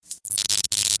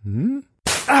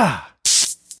Ah!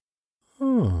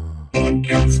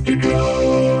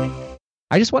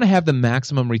 I just want to have the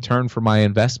maximum return for my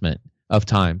investment of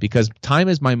time, because time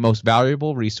is my most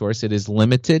valuable resource. It is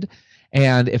limited.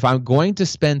 And if I'm going to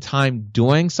spend time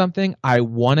doing something, I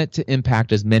want it to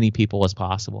impact as many people as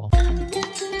possible.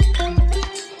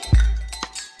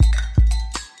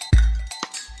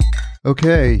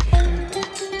 Okay.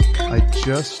 I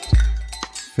just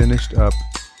finished up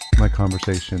my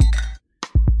conversation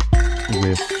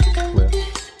with Cliff.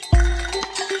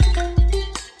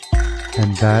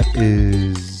 And that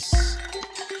is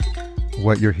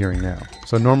what you're hearing now.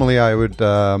 So normally I would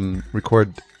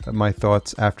record my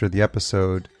thoughts after the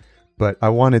episode, but I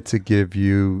wanted to give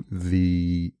you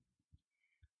the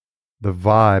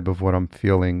vibe of what I'm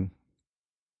feeling.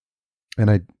 And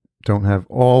I don't have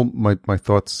all my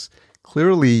thoughts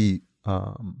clearly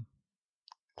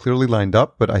lined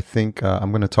up, but I think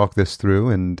I'm going to talk this through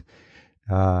and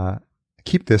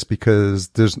keep this, because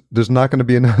there's not going to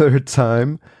be another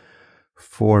time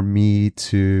for me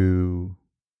to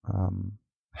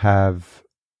have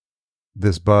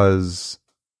this buzz,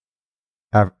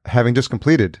 having just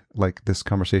completed like this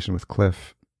conversation with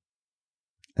Cliff.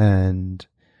 And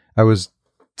I was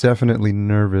definitely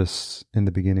nervous in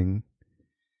the beginning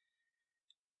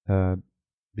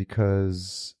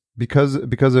because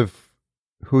of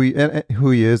who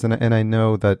he is, and I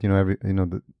know that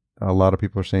a lot of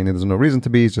people are saying that there's no reason to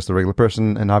be. He's just a regular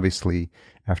person, and obviously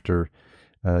after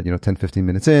 10-15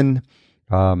 minutes in,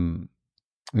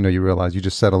 you realize you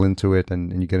just settle into it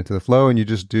and you get into the flow, and you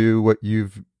just do what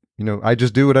I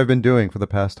just do what I've been doing for the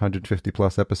past 150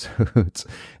 plus episodes.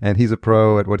 And he's a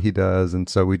pro at what he does. And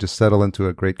so we just settle into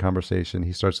a great conversation.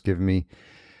 He starts giving me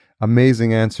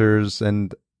amazing answers.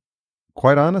 And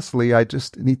quite honestly, I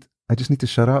just need to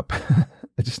shut up.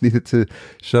 I just needed to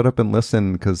shut up and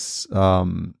listen, because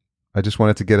I just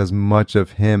wanted to get as much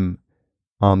of him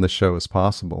on the show as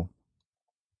possible.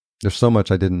 There's so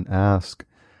much I didn't ask.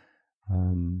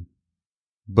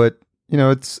 But,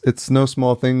 it's no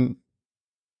small thing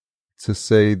to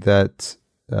say that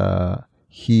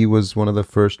he was one of the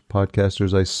first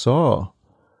podcasters I saw.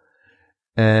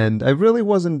 And I really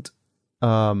wasn't,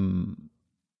 following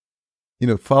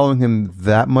him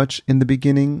that much in the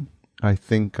beginning. I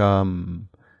think,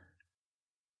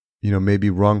 maybe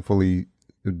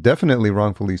definitely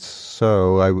wrongfully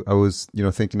so. I was,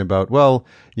 thinking about,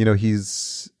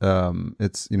 he's,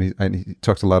 and he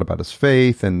talks a lot about his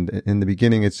faith, and in the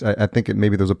beginning, I think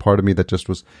maybe there was a part of me that just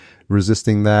was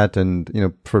resisting that,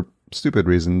 and, for stupid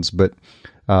reasons, but,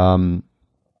 I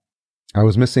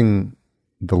was missing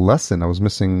the lesson. I was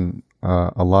missing,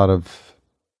 a lot of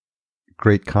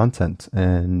great content,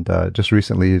 and, just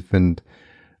recently I've been,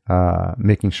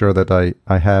 making sure that I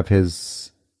have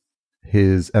his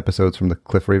episodes from the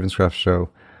Cliff Ravenscraft show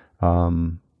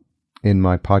in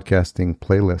my podcasting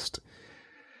playlist.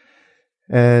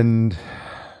 And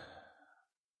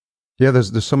yeah,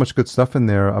 there's so much good stuff in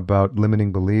there about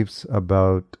limiting beliefs,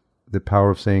 about the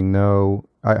power of saying no.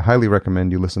 I highly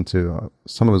recommend you listen to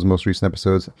some of his most recent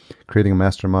episodes, Creating a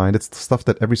Mastermind. It's the stuff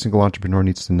that every single entrepreneur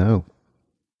needs to know.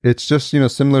 It's just,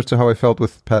 similar to how I felt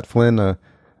with Pat Flynn a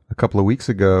couple of weeks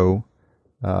ago.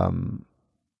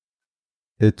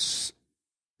 It's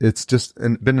just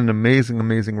been an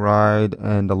amazing ride,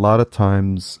 and a lot of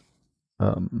times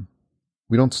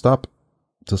we don't stop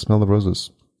to smell the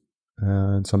roses.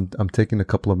 And so I'm taking a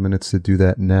couple of minutes to do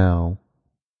that now,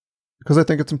 because I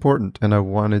think it's important, and I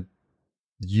wanted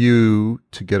you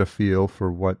to get a feel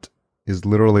for what is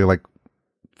literally like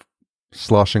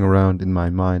sloshing around in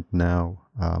my mind now.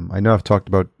 I know I've talked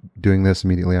about doing this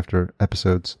immediately after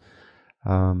episodes.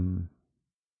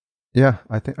 Yeah,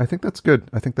 I think that's good.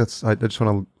 I just want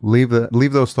to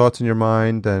leave those thoughts in your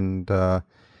mind, and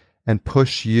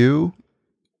push you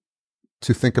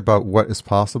to think about what is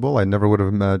possible. I never would have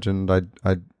imagined I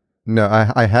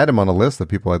had him on a list of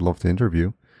people I'd love to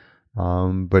interview.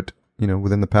 But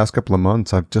within the past couple of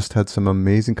months, I've just had some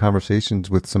amazing conversations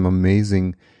with some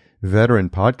amazing veteran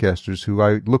podcasters who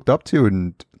I looked up to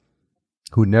and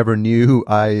who never knew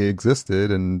I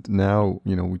existed. And now,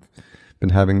 we've been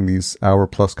having these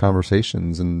hour-plus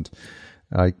conversations, and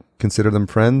I consider them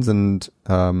friends. And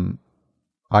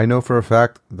I know for a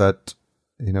fact that,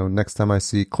 next time I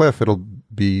see Cliff, it'll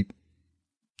be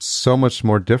so much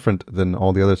more different than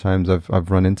all the other times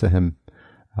I've run into him.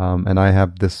 And I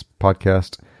have this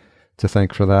podcast to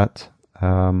thank for that.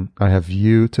 I have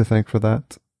you to thank for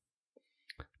that,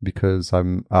 because I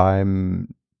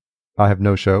have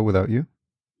no show without you.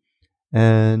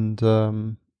 And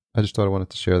I just thought I wanted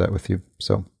to share that with you.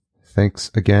 So thanks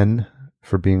again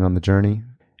for being on the journey.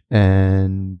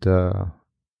 And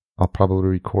I'll probably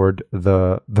record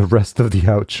the rest of the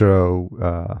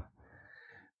outro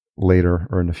later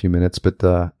or in a few minutes, but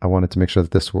I wanted to make sure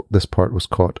that this part was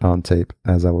caught on tape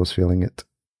as I was feeling it.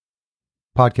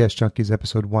 Podcast Junkies,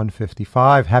 episode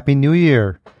 155. Happy New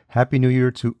Year! Happy New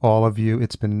Year to all of you.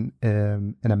 It's been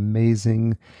an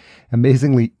amazingly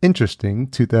interesting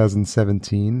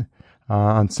 2017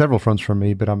 on several fronts for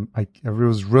me, but I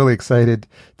was really excited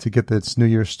to get this new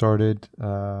year started.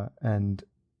 And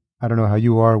I don't know how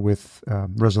you are with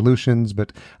resolutions,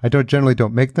 but I generally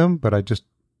don't make them, but I just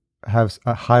have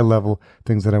a high level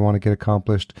things that I want to get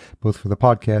accomplished, both for the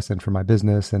podcast and for my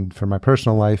business and for my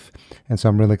personal life. And so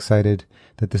I'm really excited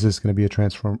that this is going to be a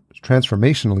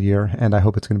transformational year, and I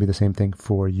hope it's going to be the same thing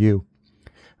for you.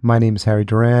 My name is Harry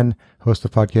Duran, host of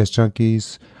Podcast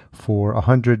Junkies for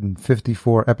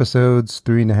 154 episodes,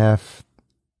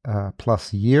 3.5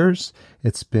 plus years.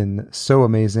 It's been so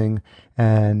amazing.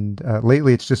 And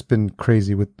lately it's just been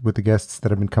crazy with the guests that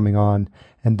have been coming on.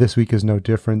 And this week is no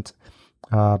different.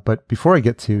 But before I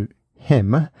get to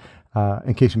him,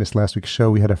 in case you missed last week's show,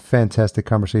 we had a fantastic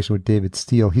conversation with David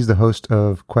Steele. He's the host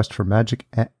of Quest for Magic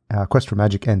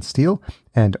and Steel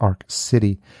and Arc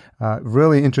City.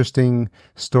 Really interesting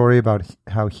story about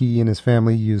how he and his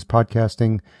family use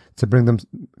podcasting to bring them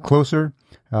closer.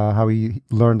 How he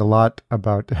learned a lot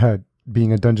about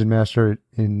being a dungeon master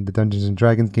in the Dungeons and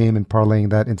Dragons game and parlaying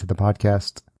that into the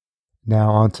podcast. Now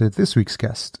on to this week's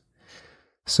guest.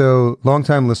 So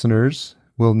longtime listeners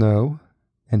will know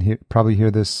and probably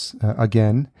hear this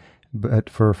again. But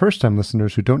for first-time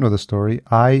listeners who don't know the story,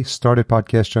 I started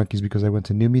Podcast Junkies because I went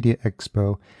to New Media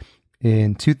Expo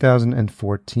in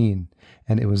 2014.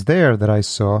 And it was there that I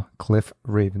saw Cliff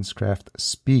Ravenscraft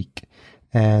speak.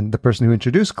 And the person who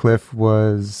introduced Cliff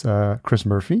was Chris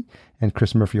Murphy. And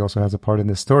Chris Murphy also has a part in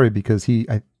this story because we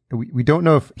don't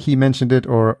know if he mentioned it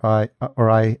or I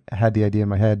had the idea in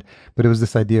my head, but it was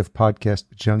this idea of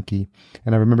Podcast Junkie.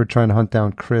 And I remember trying to hunt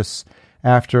down Chris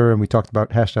after, and we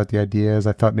hashed out the ideas.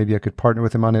 I thought maybe I could partner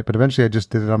with him on it, but eventually I just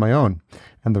did it on my own.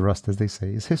 And the rest, as they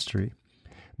say, is history.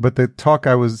 But the talk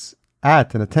I was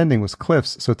at and attending was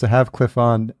Cliff's. So to have Cliff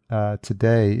on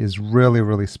today is really,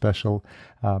 really special.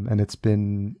 And it's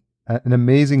been an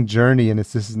amazing journey, and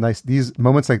this is nice. These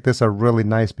moments like this are really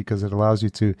nice because it allows you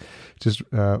to just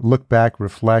look back,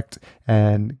 reflect.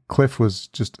 And Cliff was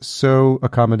just so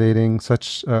accommodating,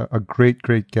 such a great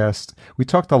guest. We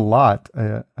talked a lot,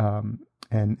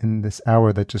 and in this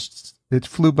hour that it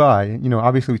flew by. You know,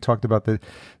 obviously we talked about the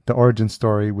origin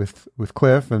story with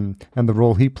Cliff and the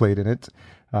role he played in it.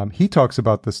 He talks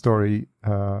about the story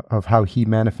of how he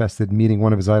manifested meeting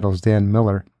one of his idols, Dan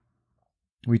Miller.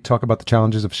 We talk about the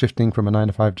challenges of shifting from a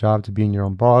 9-to-5 job to being your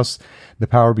own boss, the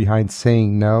power behind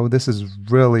saying no. This is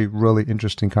really, really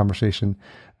interesting conversation,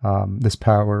 this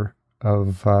power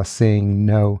of saying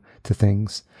no to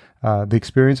things. The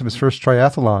experience of his first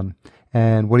triathlon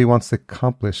and what he wants to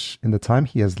accomplish in the time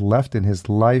he has left in his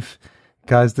life.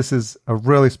 Guys, this is a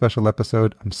really special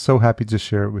episode. I'm so happy to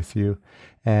share it with you,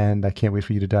 and I can't wait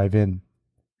for you to dive in.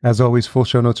 As always, full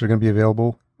show notes are going to be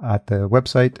available at the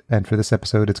website, and for this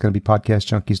episode, it's going to be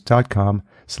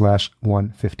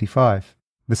podcastjunkies.com/155.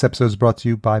 This episode is brought to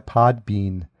you by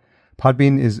Podbean.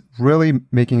 Podbean is really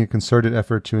making a concerted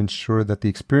effort to ensure that the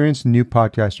experience new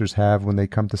podcasters have when they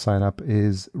come to sign up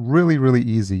is really, really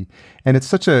easy. And it's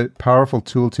such a powerful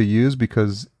tool to use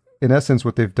because, in essence,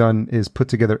 what they've done is put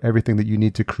together everything that you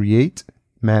need to create,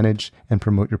 manage, and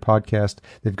promote your podcast.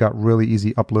 They've got really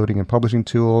easy uploading and publishing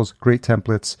tools, great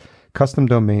templates, custom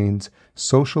domains,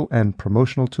 social and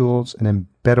promotional tools, an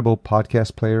embeddable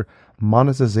podcast player,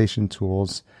 monetization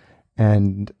tools,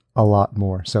 and a lot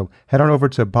more. So head on over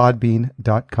to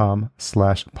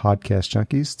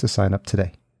podbean.com/podcastjunkies to sign up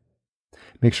today.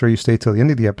 Make sure you stay till the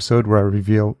end of the episode where I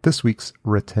reveal this week's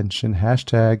retention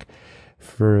hashtag.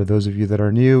 For those of you that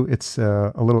are new, it's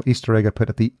a little Easter egg I put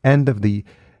at the end of the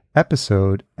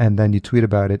episode, and then you tweet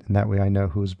about it, and that way I know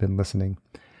who's been listening.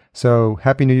 So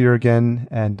Happy New Year again,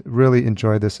 and really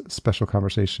enjoy this special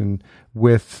conversation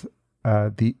with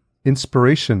the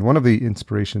inspiration, one of the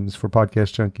inspirations for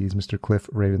Podcast Junkies, Mr. Cliff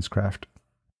Ravenscraft.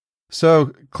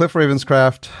 So Cliff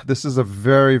Ravenscraft, this is a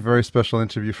very, very special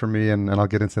interview for me, and I'll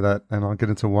get into that, and I'll get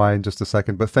into why in just a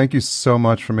second. But thank you so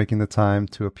much for making the time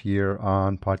to appear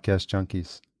on Podcast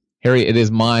Junkies. Harry, it is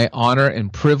my honor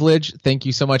and privilege. Thank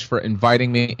you so much for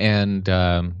inviting me. And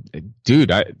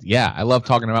dude, I love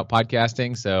talking about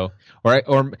podcasting. So,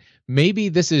 or maybe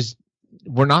this is,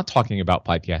 we're not talking about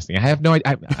podcasting. I have no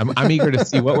idea. I'm eager to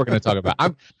see what we're going to talk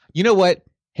about. You know what,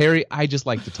 Harry? I just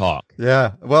like to talk.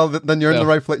 Yeah. Well, then you're in the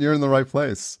right place. You're in the right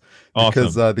place. Awesome.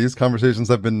 Because these conversations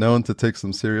have been known to take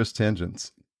some serious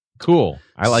tangents. Cool.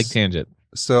 I like tangent.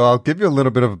 So I'll give you a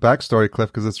little bit of a backstory, Cliff,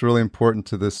 because it's really important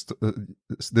to this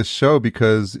show,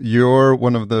 because you're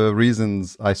one of the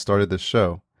reasons I started this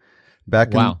show.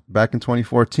 Back in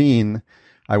 2014,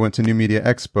 I went to New Media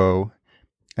Expo,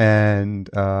 and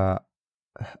I'll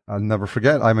never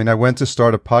forget. I mean, I went to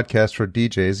start a podcast for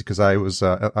DJs because I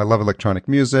love electronic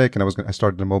music, and I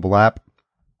started a mobile app,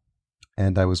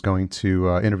 and I was going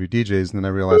to interview DJs, and then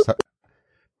I realized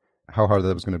how hard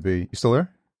that was going to be. You still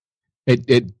there?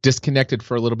 It disconnected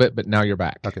for a little bit, but now you're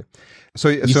back. Okay. So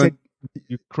you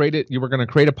were going to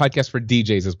create a podcast for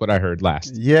DJs is what I heard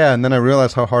last. Yeah. And then I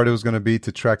realized how hard it was going to be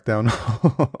to track down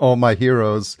all my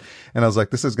heroes. And I was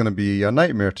like, this is going to be a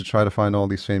nightmare to try to find all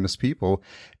these famous people.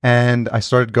 And I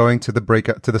started going to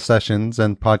the sessions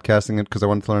and podcasting because I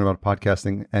wanted to learn about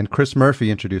podcasting. And Chris Murphy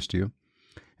introduced you.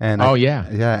 And yeah.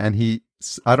 And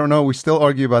I don't know. We still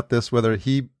argue about this, whether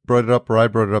he brought it up or I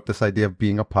brought it up, this idea of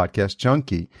being a podcast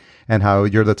junkie, and how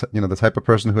you're the type of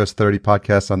person who has 30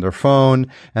 podcasts on their phone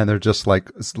and they're just like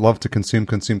love to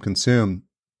consume.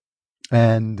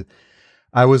 And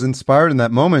I was inspired in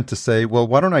that moment to say, well,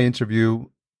 why don't I interview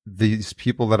these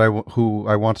people who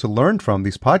I want to learn from,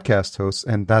 these podcast hosts?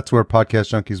 And that's where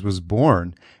Podcast Junkies was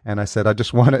born. And I said,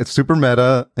 it's super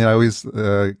meta. And I always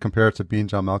compare it to being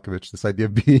John Malkovich, this idea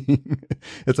of being,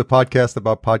 it's a podcast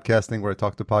about podcasting where I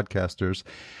talk to podcasters.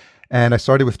 And I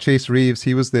started with Chase Reeves.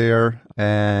 He was there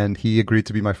and he agreed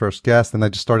to be my first guest. And I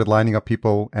just started lining up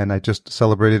people, and I just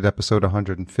celebrated episode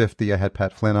 150. I had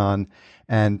Pat Flynn on,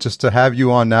 and just to have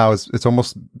you on now it's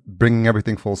almost bringing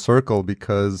everything full circle,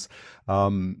 because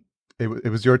it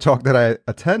was your talk that I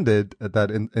attended that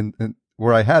in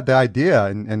where I had the idea,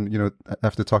 and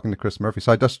after talking to Chris Murphy.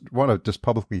 So I just want to just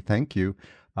publicly thank you.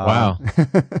 Wow.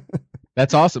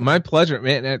 That's awesome. My pleasure,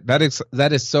 man. That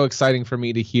is so exciting for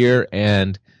me to hear.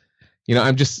 And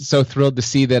I'm just so thrilled to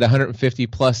see that 150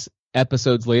 plus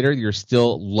episodes later, you're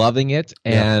still loving it.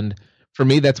 Yeah. And for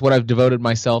me, that's what I've devoted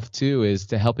myself to, is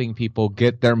to helping people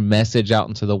get their message out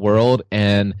into the world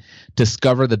and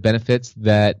discover the benefits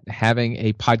that having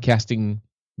a podcasting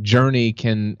journey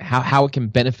how it can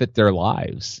benefit their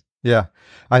lives. Yeah.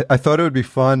 I thought it would be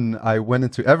fun. I went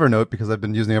into Evernote because I've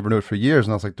been using Evernote for years,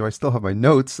 and I was like, do I still have my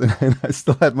notes? And I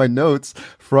still had my notes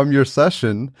from your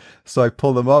session. So I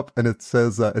pulled them up, and it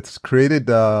says it's created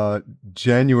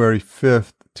January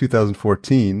 5th,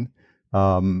 2014,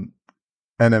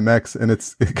 NMX, and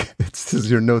it says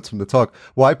your notes from the talk.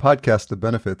 Why podcast? The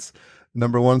benefits.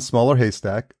 Number one, smaller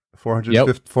haystack.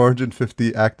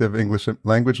 450 active English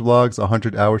language blogs,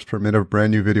 100 hours per minute of brand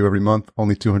new video every month,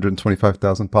 only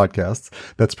 225,000 podcasts.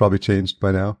 That's probably changed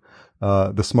by now.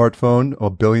 The smartphone,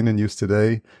 1 billion in use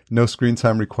today. No screen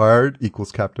time required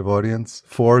equals captive audience.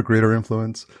 4, greater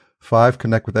influence. 5,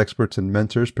 connect with experts and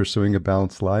mentors pursuing a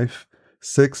balanced life.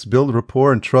 6, build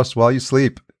rapport and trust while you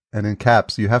sleep. And in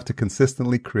caps, you have to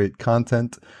consistently create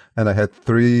content. And I had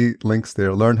 3 links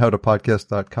there: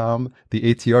 learnhowtopodcast.com, the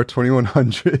ATR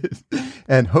 2100,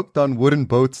 and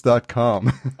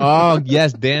hookedonwoodenboats.com. Oh,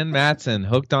 yes, Dan Matson,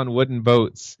 Hooked on Wooden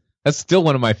Boats. That's still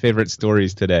one of my favorite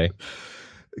stories today.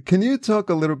 Can you talk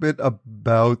a little bit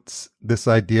about this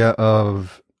idea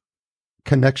of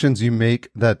connections you make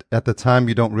that at the time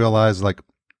you don't realize, like,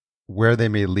 where they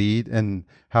may lead, and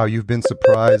how you've been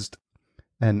surprised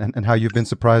and how you've been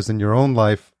surprised in your own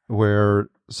life where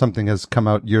something has come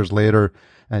out years later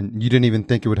and you didn't even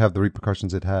think it would have the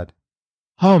repercussions it had?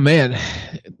 Oh man,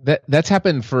 that's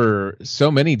happened for so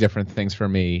many different things for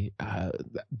me.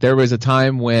 There was a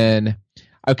time when,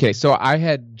 so I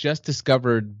had just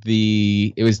discovered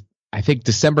it was, I think,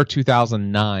 December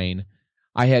 2009.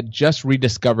 I had just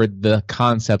rediscovered the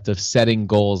concept of setting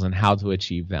goals and how to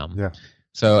achieve them. Yeah.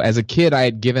 So as a kid, I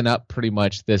had given up pretty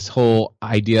much this whole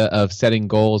idea of setting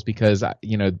goals because,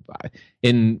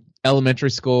 in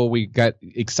elementary school, we got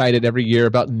excited every year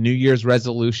about New Year's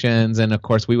resolutions. And of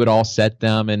course, we would all set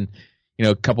them. And,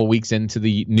 a couple weeks into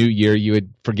the new year, you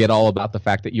would forget all about the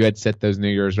fact that you had set those New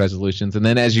Year's resolutions. And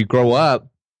then as you grow up,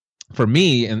 for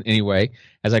me, anyway,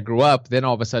 as I grew up, then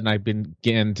all of a sudden I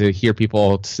began to hear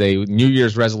people say New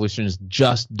Year's resolutions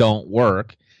just don't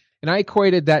work. And I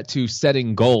equated that to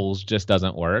setting goals just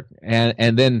doesn't work.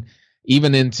 And then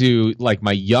even into like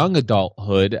my young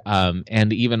adulthood,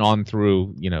 and even on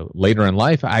through, later in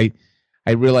life, I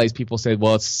realized people said,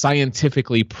 well, it's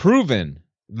scientifically proven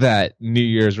that New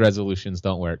Year's resolutions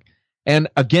don't work. And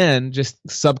again, just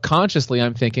subconsciously,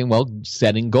 I'm thinking, well,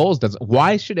 setting goals doesn't.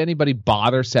 Why should anybody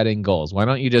bother setting goals? Why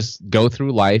don't you just go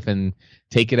through life and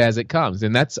take it as it comes?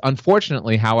 And that's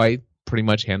unfortunately how I pretty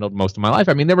much handled most of my life.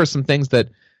 I mean, there were some things that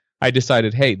I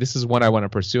decided, hey, this is what I want to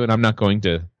pursue, and I'm not going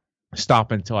to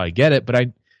stop until I get it.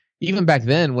 But even back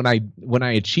then when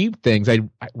I achieved things,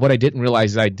 what I didn't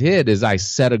realize I did is I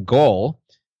set a goal,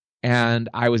 and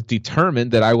I was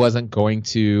determined that I wasn't going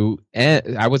to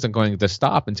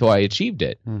stop until I achieved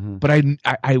it. Mm-hmm. But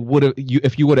I would have,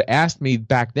 if you would have asked me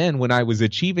back then when I was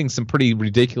achieving some pretty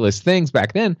ridiculous things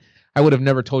back then, I would have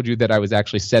never told you that I was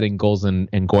actually setting goals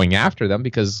and going after them,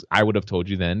 because I would have told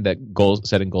you then that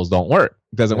setting goals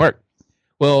doesn't work.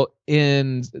 Well,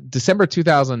 in December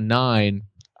 2009,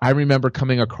 I remember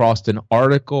coming across an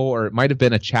article, or it might have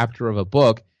been a chapter of a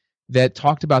book, that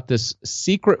talked about this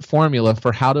secret formula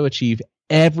for how to achieve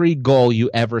every goal you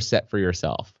ever set for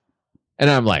yourself. And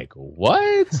I'm like,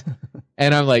 what?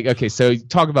 And I'm like, okay, so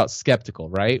talk about skeptical,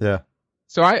 right? Yeah.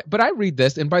 So I read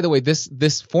this, and by the way,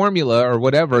 this formula or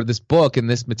whatever, this book and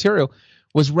this material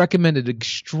was recommended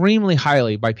extremely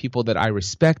highly by people that I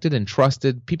respected and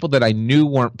trusted, people that I knew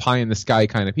weren't pie in the sky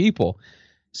kind of people.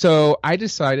 So I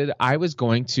decided I was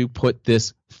going to put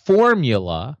this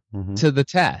formula to the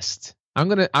test. I'm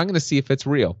gonna see if it's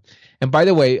real. And by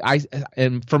the way,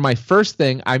 for my first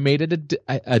thing, I made it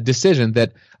a decision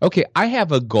that, okay, I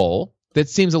have a goal that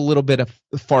seems a little bit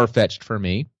far-fetched for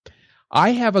me.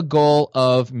 I have a goal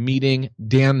of meeting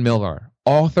Dan Miller,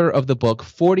 author of the book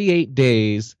 48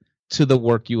 Days to the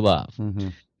Work You Love. Mm-hmm.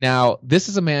 Now, this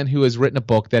is a man who has written a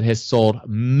book that has sold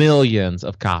millions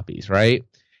of copies, right?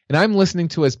 And I'm listening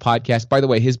to his podcast. By the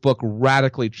way, his book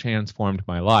radically transformed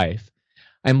my life.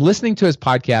 I'm listening to his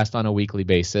podcast on a weekly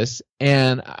basis,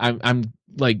 and I'm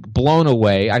like blown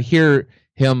away. I hear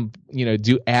him,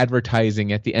 do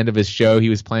advertising at the end of his show. He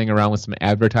was playing around with some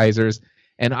advertisers,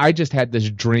 and I just had this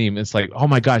dream. It's like, oh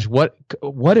my gosh, what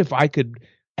if I could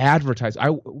advertise?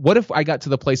 What if I got to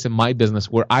the place in my business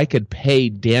where I could pay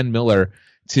Dan Miller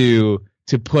to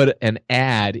put an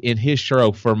ad in his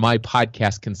show for my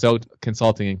podcast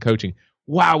consulting and coaching?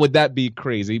 Wow, would that be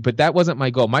crazy? But that wasn't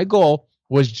my goal. My goal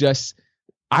was just,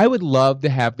 I would love to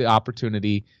have the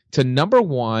opportunity to, number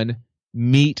one,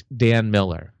 meet Dan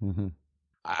Miller. Mm-hmm.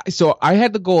 So I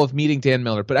had the goal of meeting Dan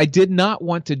Miller, but I did not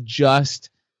want to just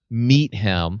meet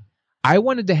him. I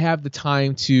wanted to have the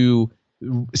time to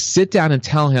sit down and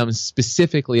tell him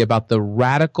specifically about the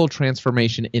radical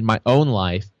transformation in my own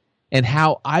life and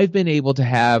how I've been able to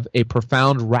have a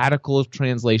profound radical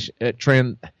transformation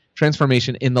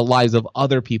in the lives of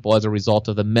other people as a result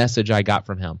of the message I got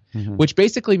from him, which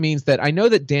basically means that I know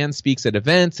that Dan speaks at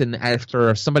events, and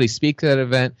after somebody speaks at an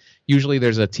event, usually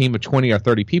there's a team of 20 or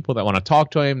 30 people that want to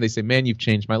talk to him. They say, man, you've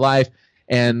changed my life.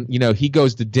 And, he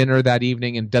goes to dinner that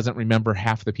evening and doesn't remember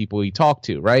half the people he talked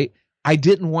to, right? I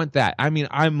didn't want that. I mean,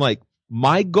 I'm like,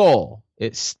 my goal,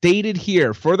 it's stated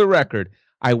here for the record,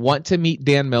 I want to meet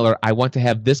Dan Miller. I want to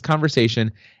have this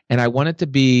conversation, and I want it to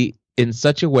be in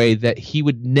such a way that he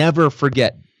would never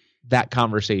forget that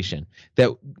conversation.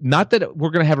 That not that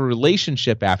we're going to have a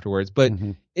relationship afterwards, but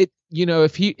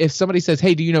if somebody says,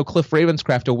 "Hey, do you know Cliff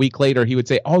Ravenscraft?" a week later, he would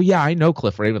say, "Oh yeah, I know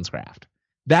Cliff Ravenscraft."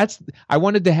 I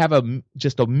wanted to have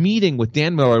just a meeting with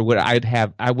Dan Miller where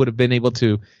I would have been able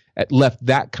to left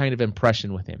that kind of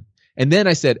impression with him. And then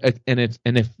I said, and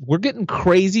if we're getting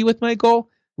crazy with my goal,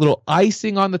 little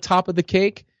icing on the top of the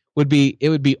cake would be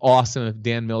awesome if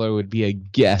Dan Miller would be a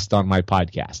guest on my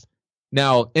podcast.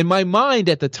 Now, in my mind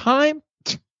at the time,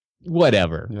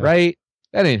 whatever, right?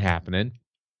 That ain't happening.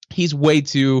 He's way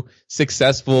too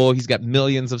successful. He's got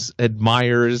millions of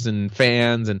admirers and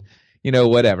fans and,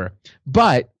 whatever.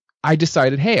 But I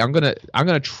decided, hey, I'm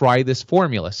gonna try this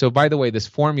formula. So by the way, this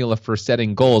formula for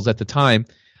setting goals at the time,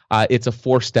 it's a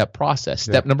 4-step process.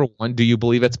 Step number 1, do you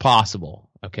believe it's possible?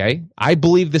 Okay, I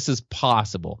believe this is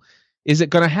possible. Is it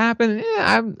going to happen?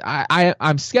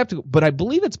 I'm skeptical, but I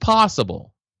believe it's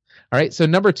possible. All right. So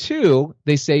number 2,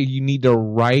 they say you need to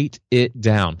write it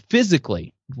down,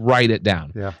 physically write it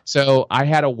down. Yeah. So I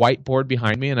had a whiteboard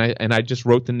behind me, and I just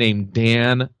wrote the name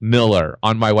Dan Miller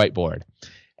on my whiteboard.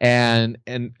 And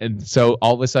so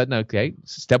all of a sudden, okay,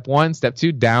 step 1, step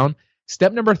 2, down.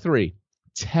 Step number 3,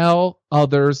 tell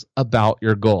others about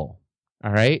your goal.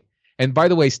 All right. And by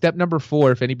the way, step number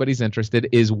 4, if anybody's interested,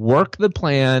 is work the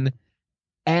plan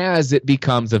as it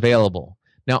becomes available.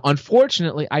 Now,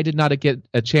 unfortunately, I did not get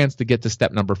a chance to get to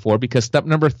step number 4 because step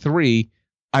number 3,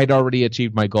 I'd already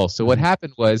achieved my goal. So what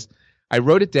happened was I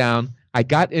wrote it down. I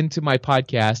got into my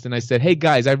podcast and I said, hey,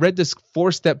 guys, I read this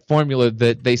 4-step formula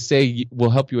that they say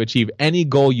will help you achieve any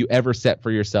goal you ever set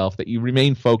for yourself that you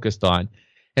remain focused on.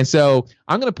 And so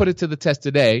I'm going to put it to the test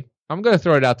today. I'm going to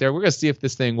throw it out there. We're going to see if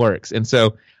this thing works. And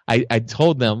so I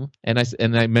told them, and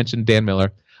I mentioned Dan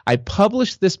Miller. I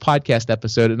published this podcast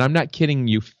episode, and I'm not kidding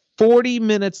you, 40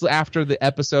 minutes after the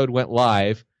episode went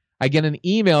live, I get an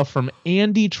email from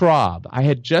Andy Traub. I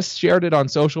had just shared it on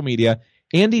social media,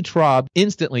 Andy Traub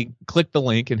instantly clicked the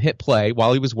link and hit play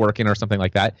while he was working or something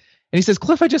like that. And he says,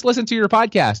 Cliff, I just listened to your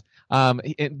podcast.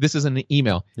 This is an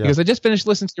email. Yeah. He goes, I just finished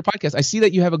listening to your podcast. I see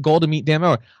that you have a goal to meet Dan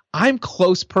Miller. I'm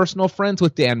close personal friends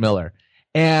with Dan Miller.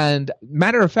 And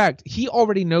matter of fact, he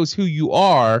already knows who you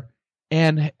are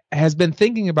and has been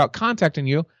thinking about contacting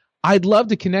you. I'd love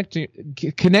to connect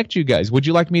you guys. Would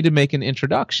you like me to make an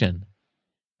introduction?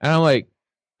 And I'm like,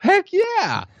 heck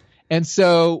yeah. And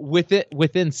so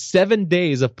within 7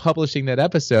 days of publishing that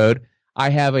episode,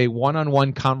 I have a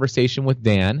one-on-one conversation with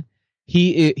Dan.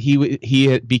 He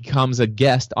becomes a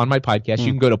guest on my podcast.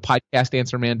 You can go to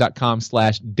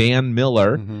podcastanswerman.com/Dan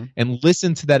Miller and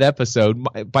listen to that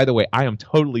episode. By the way, I am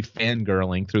totally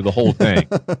fangirling through the whole thing.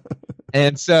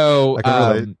 And so, I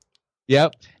can relate.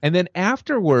 Yep. And then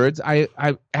afterwards,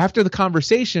 after the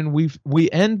conversation, we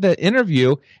end the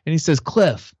interview, and he says,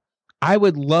 Cliff, I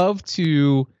would love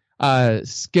to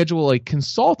schedule a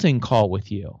consulting call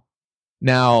with you.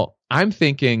 Now, I'm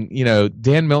thinking,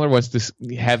 Dan Miller wants to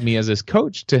have me as his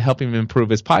coach to help him improve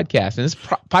his podcast. And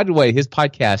by the way, his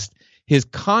podcast, his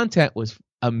content was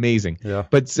amazing. Yeah.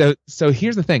 But so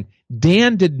here's the thing.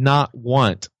 Dan did not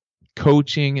want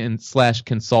coaching and /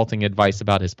 consulting advice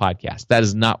about his podcast. That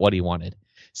is not what he wanted.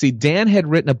 See, Dan had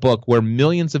written a book where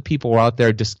millions of people were out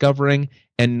there discovering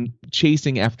and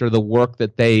chasing after the work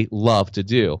that they love to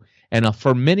do. And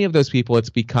for many of those people, it's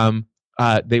become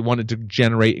they wanted to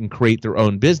generate and create their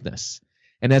own business.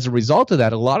 And as a result of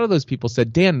that, a lot of those people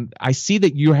said, Dan, I see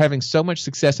that you're having so much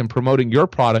success in promoting your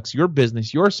products, your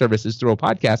business, your services through a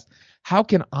podcast. How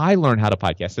can I learn how to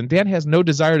podcast? And Dan has no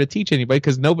desire to teach anybody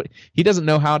because he doesn't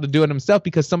know how to do it himself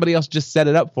because somebody else just set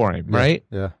it up for him, right?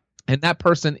 Yeah. And that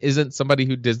person isn't somebody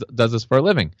who does this for a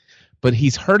living. But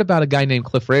he's heard about a guy named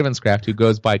Cliff Ravenscraft who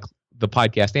goes by the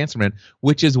podcast Answerman,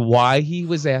 which is why he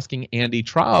was asking Andy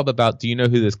Traub about, do you know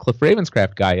who this Cliff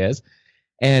Ravenscraft guy is?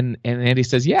 And Andy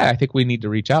says, yeah, I think we need to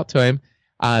reach out to him.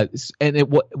 And it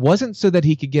wasn't so that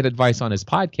he could get advice on his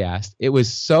podcast. It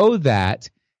was so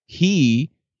that he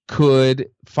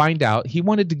could find out. He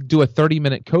wanted to do a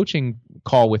 30-minute coaching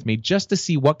call with me just to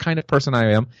see what kind of person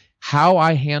I am, how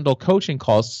I handle coaching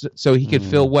calls, so he could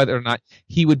feel whether or not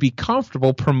he would be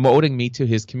comfortable promoting me to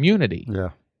his community. Yeah.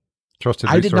 Trusted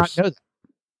I resource. did not know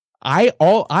that.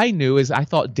 All I knew is I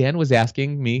thought Dan was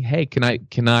asking me, hey, can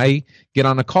I get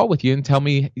on a call with you and tell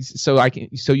me so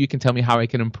you can tell me how I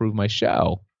can improve my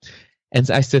show? And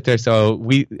I sit there. So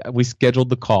we scheduled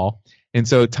the call. And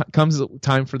so comes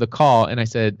time for the call, and I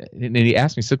said, and he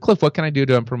asked me, so Cliff, what can I do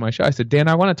to improve my show? I said, Dan,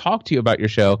 I want to talk to you about your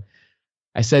show.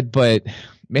 I said, but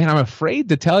man, I'm afraid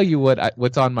to tell you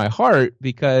what's on my heart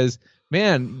because,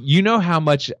 man, you know how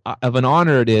much of an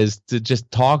honor it is to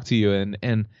just talk to you, and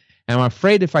I'm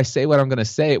afraid if I say what I'm going to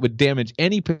say, it would damage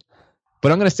any. But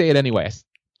I'm going to say it anyways.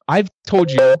 I've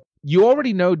told you, you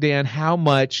already know, Dan, how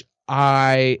much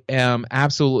I am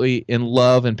absolutely in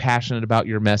love and passionate about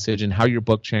your message and how your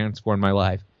book transformed my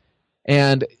life.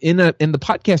 And in the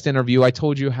podcast interview, I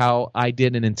told you how I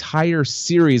did an entire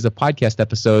series of podcast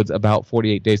episodes about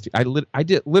 48 days. I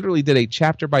literally did a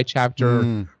chapter by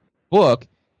chapter book,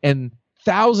 and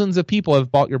thousands of people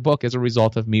have bought your book as a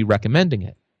result of me recommending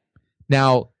it.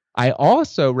 Now, I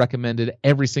also recommended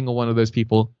every single one of those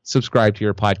people subscribe to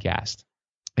your podcast.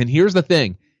 And here's the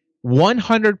thing.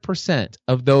 100%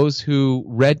 of those who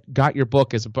got your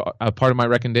book as a part of my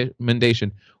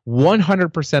recommendation,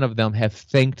 100% of them have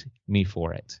thanked me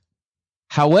for it.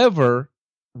 However,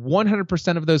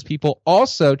 100% of those people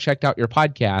also checked out your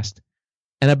podcast,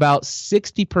 and about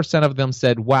 60% of them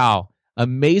said, wow,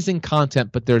 amazing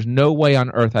content, but there's no way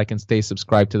on earth I can stay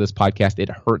subscribed to this podcast. It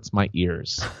hurts my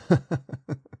ears.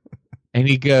 And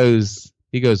he goes,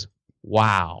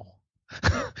 wow.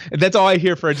 And that's all I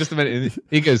hear for just a minute. And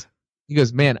he goes,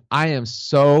 man, I am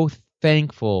so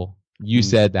thankful you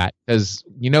said that, because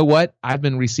you know what? I've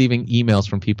been receiving emails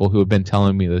from people who have been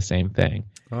telling me the same thing.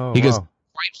 Oh, he goes, wow.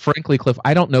 quite frankly, Cliff,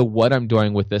 I don't know what I'm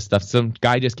doing with this stuff. Some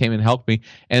guy just came and helped me.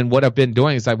 And what I've been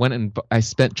doing is I went and I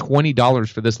spent $20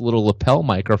 for this little lapel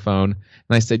microphone.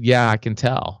 And I said, yeah, I can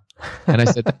tell. And I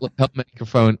said, that lapel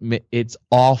microphone, it's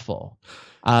awful.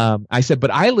 I said, but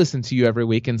I listen to you every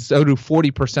week, and so do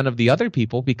 40% of the other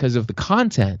people because of the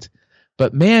content.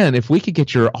 But man, if we could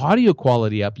get your audio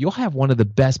quality up, you'll have one of the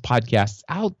best podcasts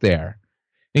out there.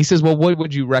 And he says, well, what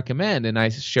would you recommend? And I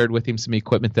shared with him some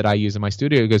equipment that I use in my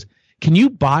studio. He goes, can you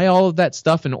buy all of that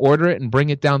stuff and order it and bring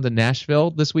it down to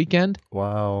Nashville this weekend?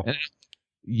 Wow. And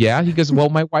yeah. He goes, well,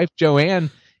 my wife, Joanne,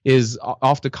 is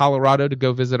off to Colorado to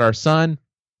go visit our son.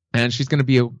 And she's going to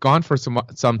be gone for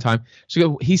some time.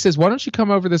 He says, why don't you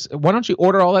come over why don't you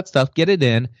order all that stuff, get it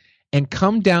in, and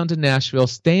come down to Nashville,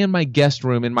 stay in my guest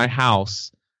room in my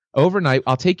house overnight.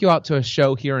 I'll take you out to a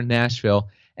show here in Nashville,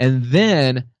 and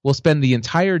then we'll spend the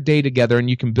entire day together, and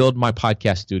you can build my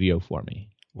podcast studio for me.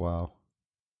 Wow.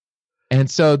 And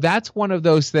so that's one of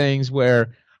those things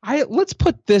where let's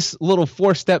put this little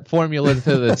 4-step formula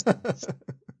to this.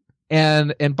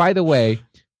 And by the way,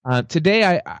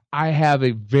 today I have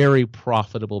a very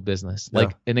profitable business,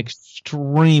 like an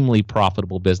extremely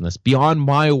profitable business beyond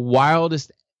my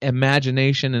wildest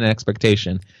imagination and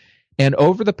expectation. And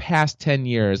over the past 10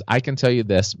 years, I can tell you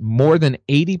this, more than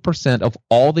 80% of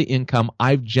all the income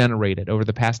I've generated over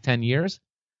the past 10 years,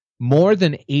 more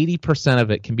than 80% of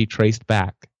it can be traced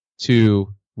back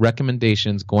to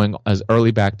recommendations going as early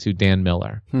back to Dan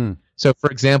Miller. So, for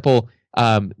example,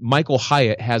 Michael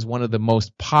Hyatt has one of the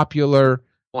most popular,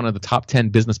 one of the top 10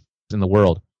 businesses in the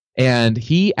world. And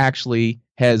he actually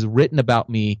has written about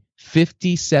me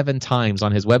 57 times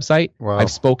on his website. Wow. I've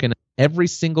spoken at every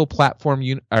single platform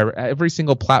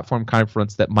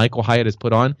conference that Michael Hyatt has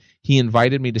put on. He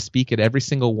invited me to speak at every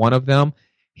single one of them.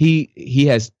 He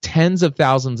has tens of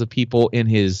thousands of people in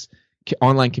his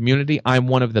online community. I'm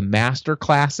one of the master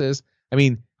classes. I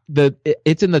mean,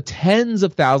 it's in the tens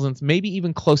of thousands, maybe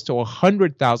even close to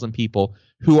 100,000 people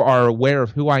who are aware of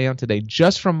who I am today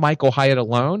just from Michael Hyatt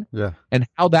alone. Yeah. And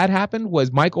how that happened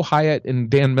was Michael Hyatt and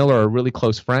Dan Miller are really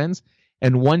close friends.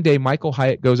 And one day Michael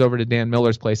Hyatt goes over to Dan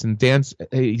Miller's place, and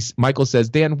Michael says,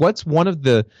 Dan, what is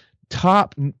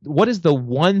the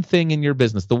one thing in your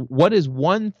business? What is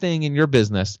one thing in your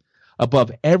business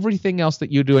above everything else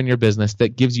that you do in your business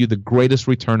that gives you the greatest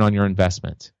return on your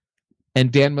investment?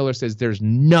 And Dan Miller says, there's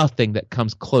nothing that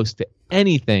comes close to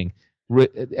anything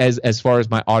as far as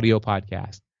my audio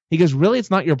podcast. He goes, really?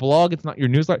 It's not your blog? It's not your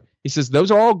newsletter? He says,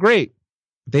 those are all great.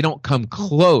 They don't come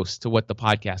close to what the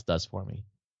podcast does for me.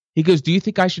 He goes, do you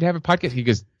think I should have a podcast? He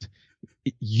goes,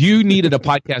 you needed a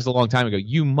podcast a long time ago.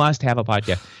 You must have a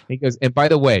podcast. He goes, and by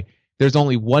the way, there's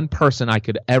only one person I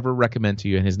could ever recommend to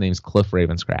you, and his name's Cliff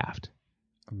Ravenscraft.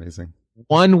 Amazing.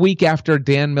 1 week after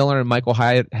Dan Miller and Michael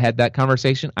Hyatt had that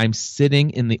conversation, I'm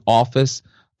sitting in the office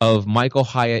of Michael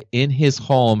Hyatt in his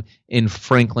home in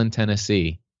Franklin,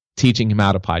 Tennessee, teaching him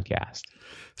how to podcast.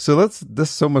 So there's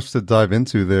so much to dive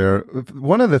into there.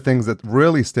 One of the things that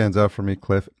really stands out for me,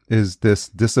 Cliff, is this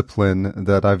discipline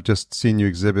that I've just seen you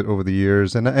exhibit over the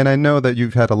years. And I know that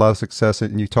you've had a lot of success,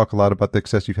 and you talk a lot about the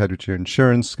success you've had with your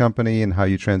insurance company and how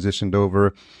you transitioned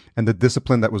over, and the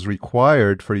discipline that was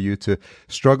required for you to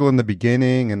struggle in the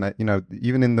beginning. And,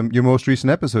 even in your most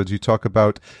recent episodes, you talk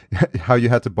about how you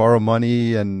had to borrow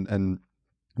money and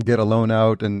get a loan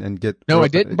out and get... No, I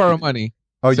didn't borrow money.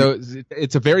 Oh, so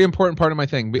it's a very important part of my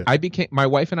thing. Yeah. My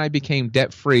wife and I became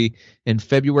debt free in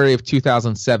February of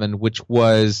 2007, which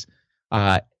was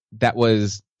that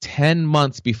was 10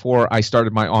 months before I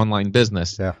started my online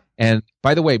business. Yeah. And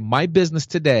by the way, my business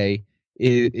today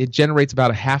it generates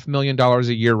about $500,000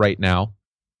 a year right now,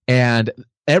 and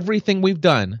everything we've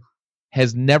done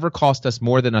has never cost us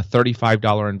more than a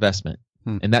 $35 investment.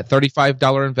 And that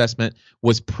 $35 investment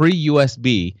was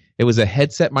pre-USB. It was a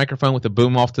headset microphone with a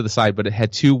boom off to the side, but it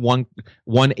had two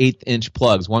 1/8 inch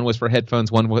plugs. One was for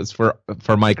headphones, one was for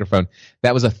microphone.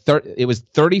 That was it was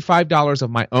 $35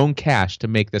 of my own cash to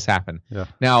make this happen. Yeah.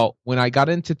 Now, when I got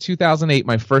into 2008,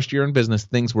 my first year in business,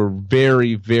 things were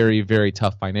very, very, very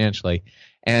tough financially,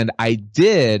 and I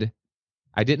didn't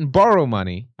borrow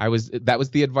money. That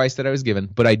was the advice that I was given,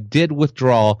 but I did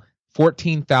withdraw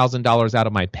 $14,000 out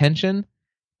of my pension,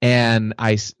 and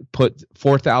I put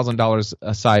 $4,000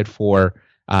 aside for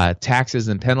taxes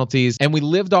and penalties, and we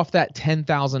lived off that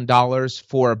 $10,000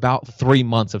 for about 3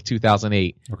 months of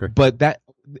 2008. Okay. But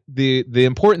the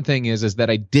important thing is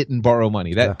that I didn't borrow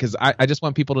money. Because I just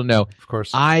want people to know. Of course.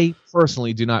 I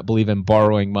personally do not believe in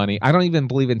borrowing money. I don't even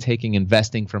believe in taking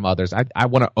investing from others. I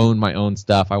want to own my own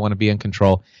stuff. I want to be in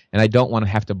control, and I don't want to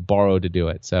have to borrow to do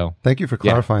it. So thank you for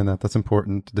clarifying that. That's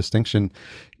important distinction.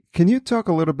 Can you talk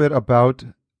a little bit about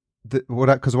what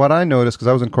I noticed, because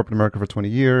I was in corporate America for 20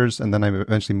 years, and then I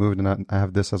eventually moved, and I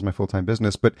have this as my full-time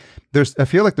business. But I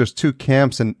feel like there's two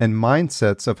camps and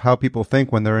mindsets of how people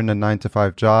think when they're in a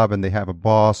 9-to-5 job and they have a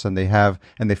boss and they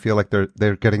feel like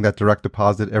they're getting that direct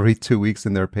deposit every 2 weeks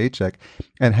in their paycheck,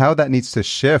 and how that needs to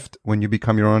shift when you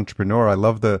become your own entrepreneur. I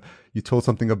love you told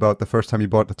something about the first time you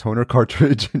bought the toner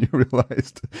cartridge and you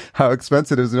realized how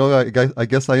expensive it is. I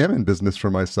guess I am in business for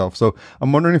myself. So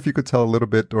I'm wondering if you could tell a little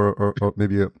bit or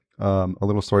maybe a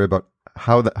little story about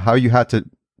how you had to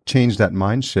change that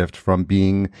mind shift from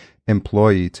being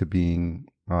employee to being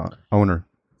owner.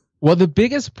 Well, the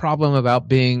biggest problem about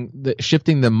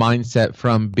shifting the mindset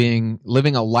from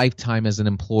living a lifetime as an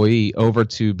employee over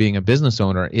to being a business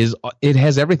owner is it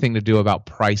has everything to do about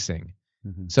pricing.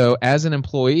 So as an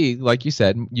employee, like you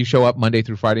said, you show up Monday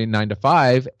through Friday, 9 to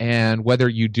 5, and whether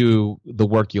you do the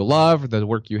work you love or the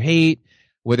work you hate,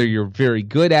 whether you're very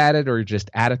good at it or you're just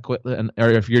adequate,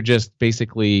 or if you're just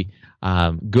basically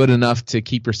good enough to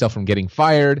keep yourself from getting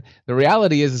fired, the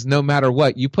reality is no matter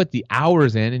what, you put the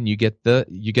hours in and you get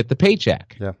the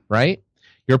paycheck. Yeah. Right?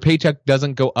 Your paycheck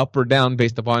doesn't go up or down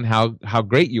based upon how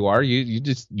great you are. You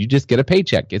just get a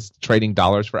paycheck. It's trading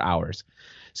dollars for hours.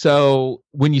 So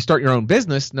when you start your own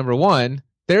business, number one,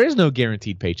 there is no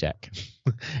guaranteed paycheck.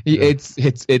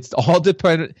 It's all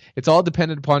dependent. It's all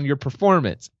dependent upon your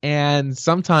performance. And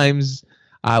sometimes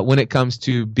when it comes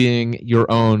to being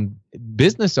your own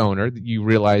business owner, you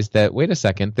realize that, wait a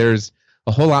second, there's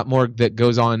a whole lot more that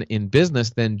goes on in business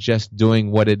than just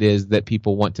doing what it is that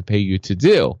people want to pay you to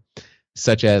do,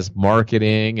 such as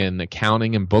marketing and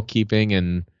accounting and bookkeeping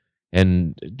and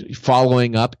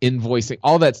following up, invoicing,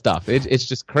 all that stuff. It's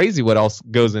just crazy what else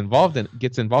gets involved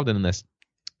in this.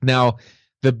 Now,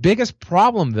 the biggest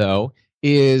problem though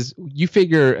is you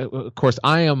figure, of course,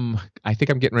 I think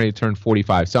I'm getting ready to turn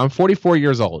 45. So I'm 44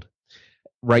 years old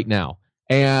right now.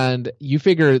 And you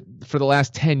figure for the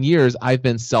last 10 years, I've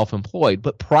been self-employed.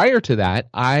 But prior to that,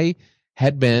 I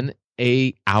had been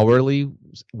a hourly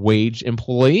wage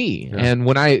employee. Yeah. And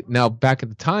back at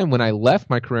the time when I left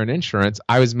my career in insurance,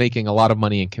 I was making a lot of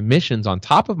money in commissions on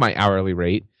top of my hourly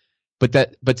rate,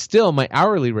 but still my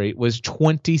hourly rate was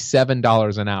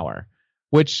 $27 an hour,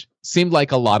 which seemed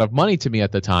like a lot of money to me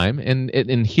at the time.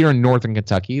 And here in Northern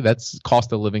Kentucky, that's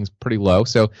cost of living's pretty low.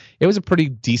 So it was a pretty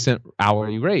decent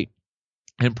hourly rate.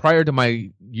 And prior to my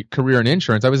career in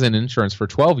insurance, I was in insurance for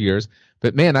 12 years.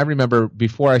 But man, I remember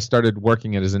before I started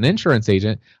working as an insurance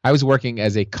agent, I was working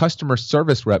as a customer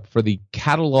service rep for the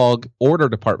catalog order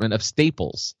department of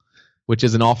Staples, which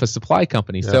is an office supply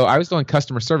company. Yeah. So I was doing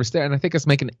customer service there, and I think I was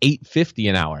making $8.50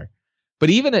 an hour.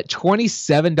 But even at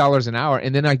 $27 an hour,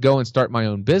 and then I go and start my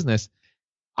own business,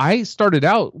 I started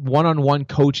out one-on-one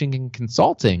coaching and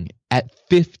consulting at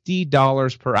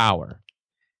 $50 per hour.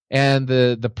 And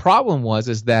the problem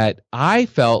is that I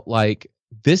felt like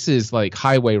this is like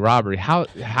highway robbery.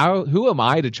 Who am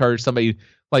I to charge somebody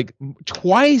like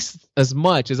twice as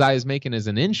much as I was making as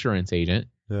an insurance agent,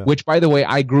 which, by the way,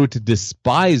 I grew to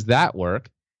despise that work.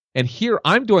 And here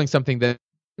I'm doing something that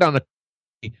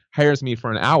hires me for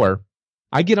an hour.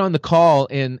 I get on the call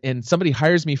and somebody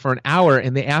hires me for an hour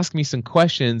and they ask me some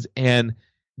questions and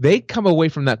they come away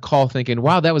from that call thinking,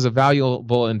 wow, that was a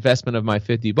valuable investment of my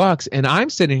 $50. And I'm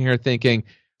sitting here thinking,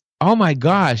 oh my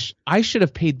gosh, I should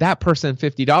have paid that person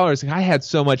 $50. I had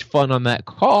so much fun on that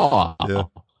call.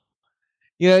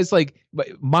 Yeah. It's like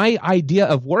my idea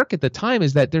of work at the time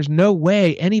is that there's no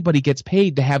way anybody gets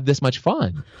paid to have this much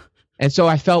fun. And so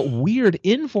I felt weird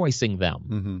invoicing them.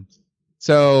 Mm-hmm.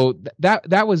 So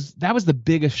that was the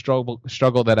biggest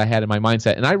struggle that I had in my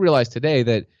mindset. And I realized today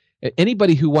that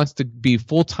anybody who wants to be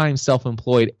full-time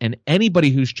self-employed and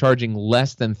anybody who's charging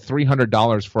less than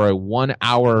 $300 for a 1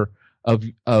 hour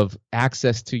of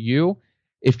access to you,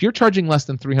 if you're charging less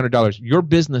than $300, your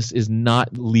business is not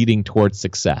leading towards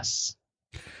success.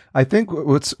 I think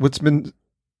what's been,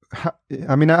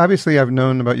 I mean, obviously I've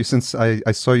known about you since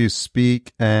I saw you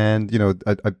speak, and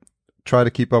I try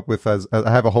to keep up with, as I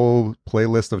have a whole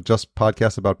playlist of just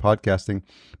podcasts about podcasting.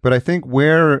 But I think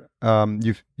where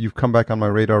you've come back on my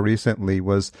radar recently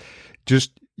was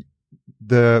just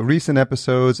the recent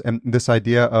episodes and this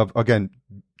idea of, again,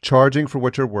 charging for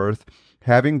what you're worth,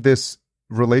 having this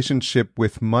relationship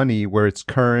with money where it's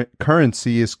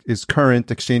currency is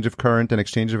current, exchange of current and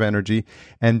exchange of energy,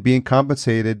 and being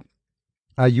compensated.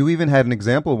 You even had an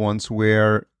example once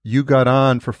where you got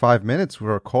on for 5 minutes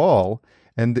for a call,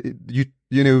 and it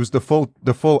was the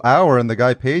full hour, and the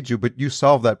guy paid you, but you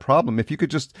solved that problem. If you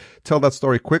could just tell that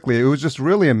story quickly, it was just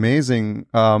really amazing,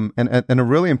 and a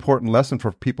really important lesson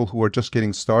for people who are just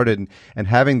getting started and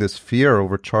having this fear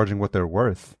over charging what they're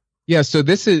worth. Yeah, so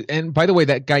this is, and by the way,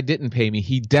 that guy didn't pay me.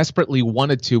 He desperately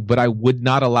wanted to, but I would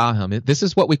not allow him. This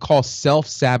is what we call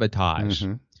self-sabotage.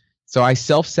 Mm-hmm. So I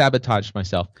self-sabotaged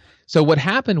myself. So what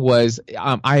happened was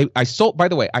I sold, by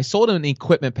the way, I sold an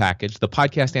equipment package, the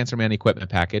Podcast Answer Man equipment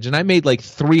package, and I made like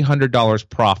 $300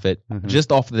 profit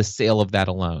just off of the sale of that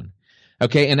alone.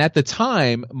 Okay, and at the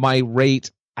time, I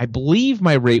believe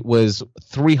my rate was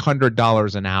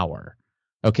 $300 an hour.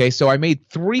 Okay, so I made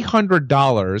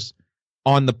 $300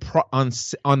 on the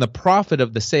profit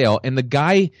of the sale, and the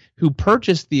guy who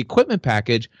purchased the equipment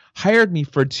package hired me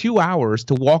for 2 hours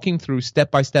to walk him through step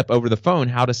by step over the phone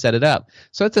how to set it up.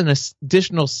 So that's an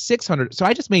additional $600. So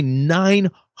I just made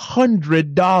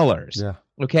 $900. Yeah.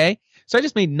 Okay. So I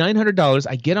just made $900.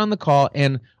 I get on the call,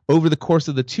 and over the course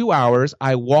of the 2 hours,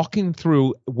 I walk him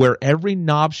through where every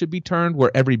knob should be turned,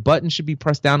 where every button should be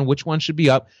pressed down, which one should be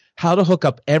up, how to hook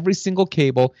up every single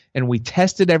cable, and we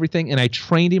tested everything, and I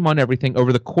trained him on everything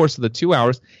over the course of the 2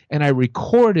 hours, and I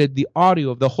recorded the audio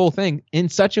of the whole thing in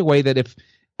such a way that if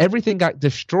everything got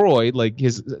destroyed, like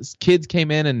his kids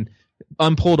came in and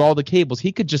unpulled all the cables,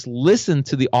 he could just listen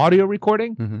to the audio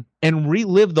recording and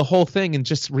relive the whole thing and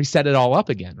just reset it all up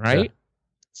again, right? Yeah.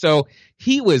 So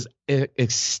he was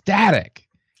ecstatic.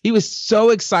 He was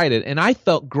so excited, and I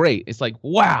felt great. It's like,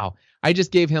 wow, I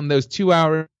just gave him those 2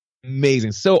 hours.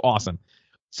 Amazing. So awesome.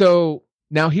 So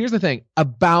now here's the thing.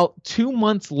 About 2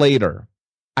 months later,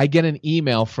 I get an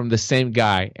email from the same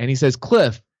guy, and he says,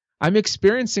 Cliff, I'm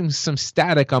experiencing some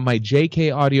static on my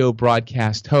JK Audio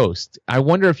broadcast host. I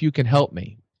wonder if you can help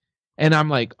me. And I'm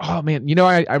like, oh, man,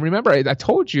 I remember I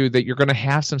told you that you're going to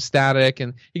have some static.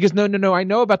 And he goes, no, I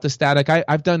know about the static.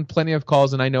 I've done plenty of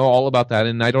calls, and I know all about that,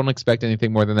 and I don't expect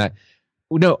anything more than that.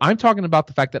 No, I'm talking about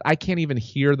the fact that I can't even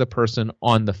hear the person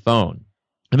on the phone.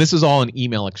 And this is all an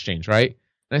email exchange, right?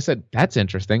 And I said, that's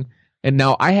interesting. And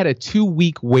now I had a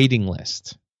 2-week waiting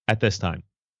list at this time.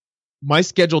 My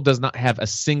schedule does not have a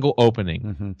single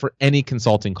opening for any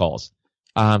consulting calls.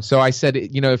 So I said,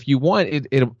 if you want,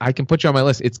 I can put you on my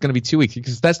list. It's going to be 2 weeks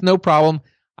because that's no problem.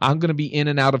 I'm going to be in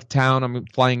and out of town. I'm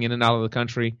flying in and out of the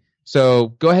country. So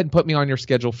go ahead and put me on your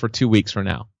schedule for 2 weeks from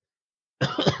now.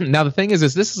 Now, the thing is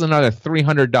this is another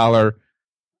 $300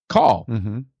 call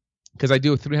because I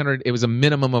do a 300. It was a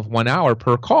minimum of 1 hour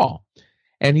per call.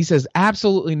 And he says,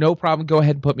 absolutely no problem. Go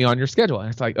ahead and put me on your schedule. And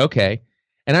it's like, okay.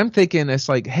 And I'm thinking, it's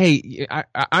like, hey,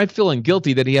 I'm feeling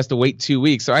guilty that he has to wait 2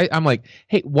 weeks. So I'm like,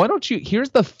 hey, why don't you,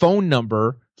 here's the phone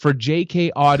number for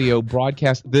JK Audio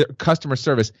broadcast, the customer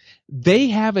service. They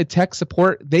have a tech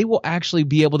support. They will actually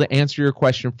be able to answer your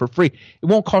question for free. It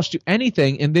won't cost you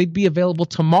anything, and they'd be available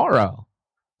tomorrow.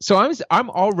 So I'm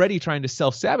already trying to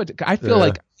self-sabotage. I feel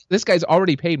like this guy's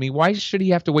already paid me. Why should he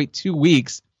have to wait 2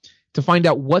 weeks to find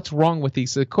out what's wrong with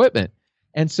this equipment?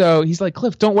 And so he's like,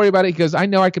 Cliff, don't worry about it. He goes, I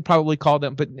know I could probably call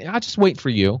them, but I'll just wait for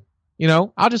you.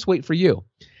 I'll just wait for you.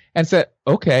 And said,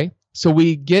 okay. So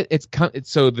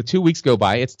so the 2 weeks go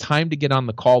by. It's time to get on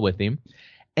the call with him.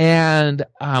 And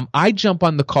I jump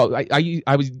on the call.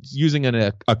 I was using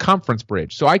a conference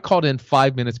bridge. So I called in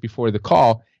 5 minutes before the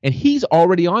call, and he's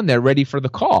already on there ready for the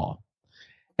call.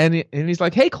 And he's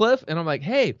like, hey, Cliff. And I'm like,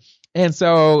 hey. And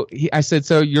so I said,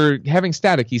 so you're having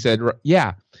static? He said,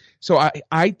 yeah. So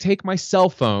I take my cell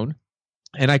phone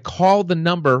and I call the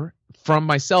number from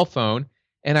my cell phone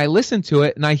and I listen to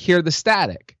it and I hear the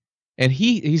static. And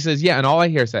he says, yeah. And all I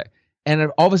hear is that.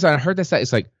 And all of a sudden I heard that static.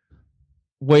 It's like,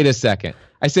 wait a second.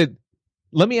 I said,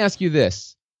 let me ask you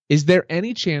this. Is there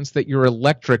any chance that your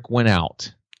electric went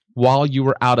out while you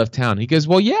were out of town? He goes,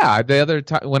 well, yeah. The other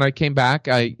time when I came back,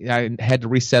 I had to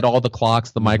reset all the clocks,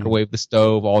 the microwave, the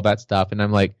stove, all that stuff. And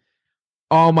I'm like,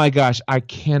 oh my gosh, I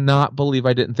cannot believe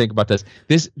I didn't think about this.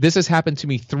 This has happened to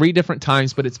me 3 different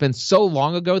times, but it's been so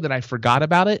long ago that I forgot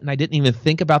about it, and I didn't even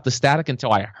think about the static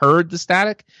until I heard the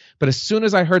static. But as soon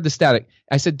as I heard the static,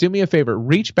 I said, do me a favor,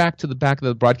 reach back to the back of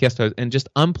the broadcast host and just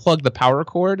unplug the power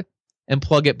cord and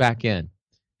plug it back in.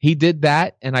 He did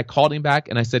that, and I called him back,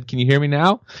 and I said, can you hear me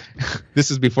now?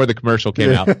 This is before the commercial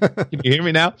came out. Can you hear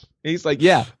me now? And he's like,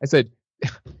 yeah. I said,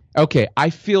 okay,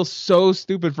 I feel so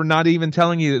stupid for not even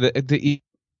telling you that.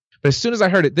 But as soon as I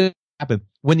heard it, this happened.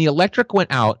 When the electric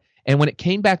went out and when it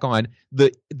came back on,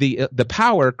 the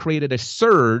power created a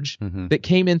surge that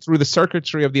came in through the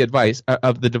circuitry of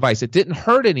the device. It didn't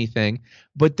hurt anything,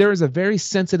 but there is a very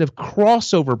sensitive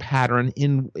crossover pattern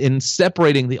in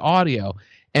separating the audio,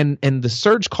 and the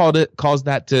surge caused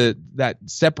that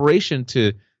separation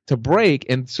to break,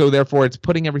 and so therefore it's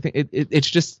putting everything. It's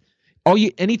just.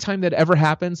 Anytime that ever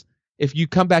happens, if you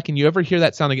come back and you ever hear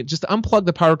that sound again, just unplug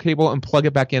the power cable and plug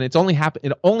it back in. It only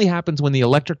happens when the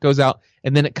electric goes out,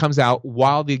 and then it comes out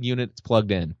while the unit's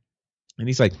plugged in. And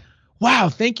he's like, wow,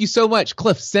 thank you so much.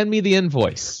 Cliff, send me the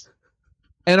invoice.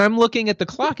 And I'm looking at the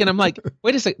clock, and I'm like,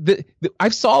 wait a second.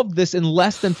 I've solved this in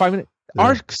less than 5 minutes. Yeah.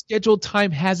 Our scheduled time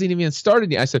hasn't even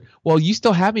started yet. I said, well, you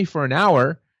still have me for an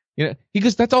hour. He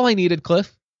goes, that's all I needed,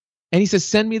 Cliff. And he says,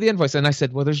 send me the invoice. And I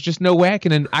said, well, there's just no way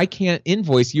I can't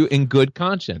invoice you in good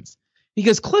conscience. He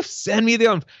goes, Cliff, send me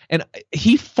the invoice. And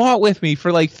he fought with me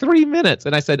for like 3 minutes.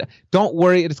 And I said, don't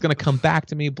worry, it's going to come back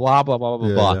to me, blah, blah, blah,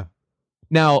 blah, blah. Yeah.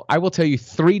 Now, I will tell you,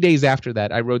 3 days after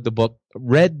that, I read the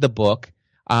book.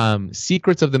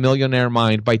 Secrets of the Millionaire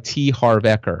Mind by T. Harv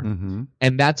Eker. Mm-hmm.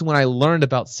 And that's when I learned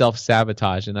about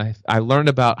self-sabotage. And I learned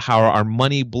about how our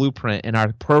money blueprint and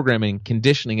our programming,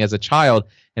 conditioning as a child,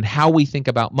 and how we think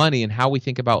about money and how we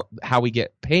think about how we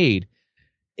get paid.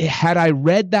 Had I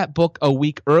read that book a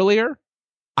week earlier,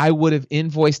 I would have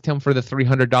invoiced him for the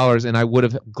 $300 and I would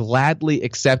have gladly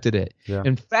accepted it. Yeah.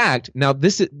 In fact, now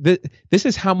this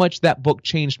is how much that book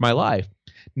changed my life.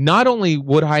 Not only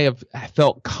would I have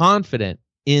felt confident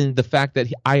in the fact that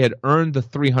I had earned the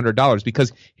 $300,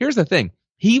 because here's the thing.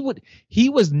 He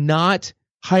was not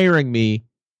hiring me.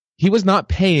 He was not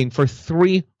paying for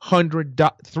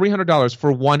 $300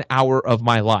 for 1 hour of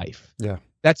my life. Yeah.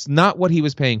 That's not what he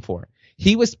was paying for.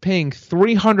 He was paying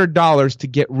 $300 to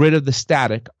get rid of the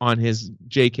static on his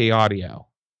JK Audio,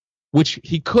 which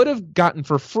he could have gotten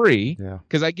for free,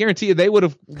 because I guarantee you they would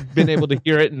have been able to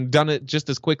hear it and done it just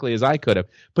as quickly as I could have.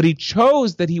 But he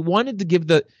chose that he wanted to give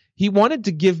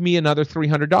me another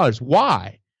 $300.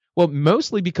 Why? Well,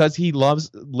 mostly because he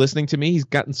loves listening to me. He's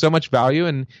gotten so much value,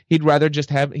 and he'd rather just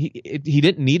have he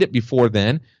didn't need it before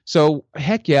then. So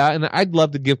heck yeah, and I'd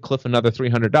love to give Cliff another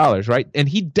 $300, right? And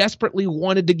he desperately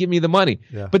wanted to give me the money.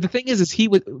 Yeah. But the thing is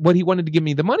what he wanted to give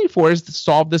me the money for is to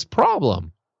solve this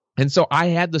problem. And so I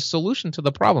had the solution to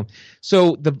the problem.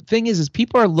 So the thing is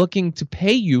people are looking to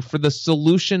pay you for the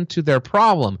solution to their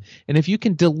problem. And if you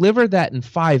can deliver that in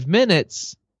 5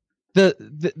 minutes,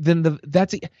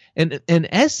 that's in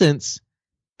essence.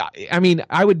 I mean,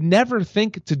 I would never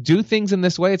think to do things in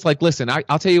this way. It's like, listen,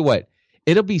 I'll tell you what,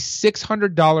 it'll be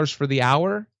 $600 for the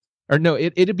hour, or no,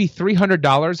 it'd be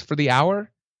 $300 for the hour,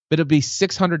 but it'll be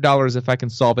 $600 if I can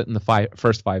solve it in the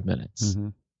first 5 minutes. Mm-hmm.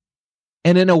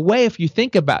 And in a way, if you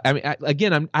think about, I mean,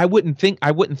 I wouldn't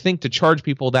think to charge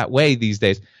people that way these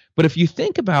days. But if you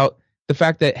think about the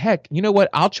fact that, heck, you know what,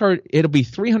 it'll be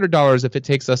 $300 if it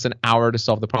takes us an hour to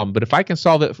solve the problem. But if I can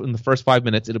solve it in the first 5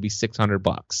 minutes, it'll be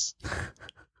 $600.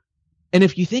 And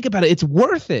if you think about it, it's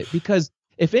worth it, because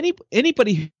if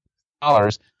anybody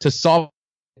dollars to solve,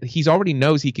 he already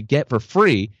knows he could get for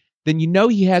free, then you know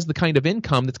he has the kind of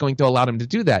income that's going to allow him to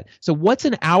do that. So what's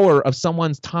an hour of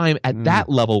someone's time at that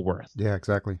level worth? Yeah,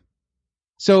 exactly.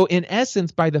 So in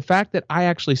essence, by the fact that I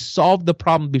actually solved the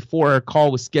problem before our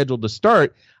call was scheduled to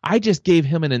start, I just gave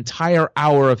him an entire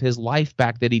hour of his life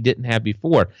back that he didn't have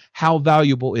before. How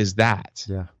valuable is that?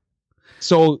 Yeah.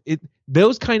 So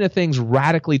those kind of things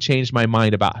radically changed my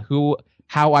mind about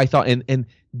how I thought, and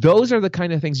those are the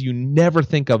kind of things you never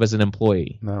think of as an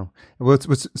employee. No.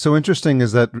 What's so interesting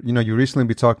is that, you know, you recently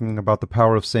be talking about the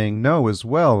power of saying no as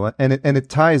well, and it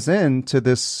ties in to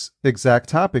this exact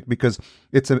topic, because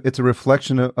it's a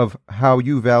reflection of how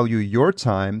you value your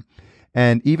time,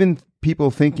 and even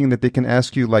people thinking that they can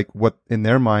ask you like what in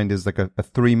their mind is like a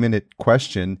 3-minute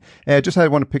question. Hey, I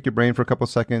want to pick your brain for a couple of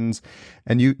seconds,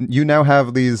 and you now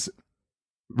have these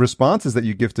responses that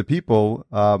you give to people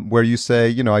where you say,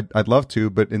 you know, I'd love to,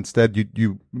 but instead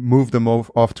you move them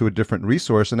off to a different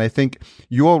resource. And I think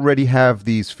you already have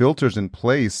these filters in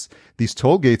place, these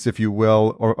toll gates, if you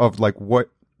will, or of like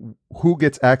who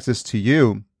gets access to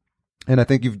you. And I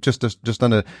think you've just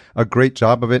done a great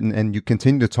job of it, and you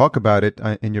continue to talk about it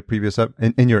in your previous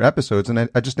in your episodes. And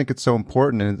I just think it's so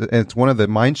important, and it's one of the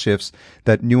mind shifts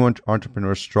that new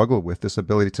entrepreneurs struggle with, this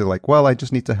ability to like, well, I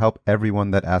just need to help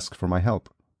everyone that asks for my help.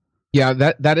 Yeah,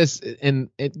 that is, and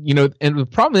the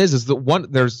problem is that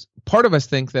there's part of us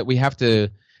think that we have to,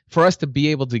 for us to be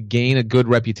able to gain a good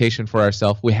reputation for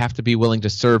ourselves, we have to be willing to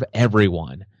serve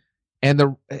everyone, and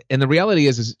the reality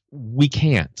is we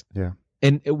can't. Yeah,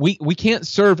 and we can't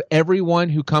serve everyone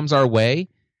who comes our way,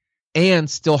 and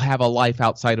still have a life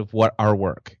outside of our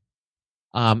work.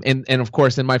 And of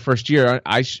course, in my first year,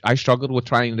 I struggled with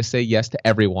trying to say yes to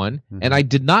everyone, and I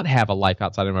did not have a life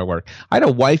outside of my work. I had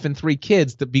a wife and 3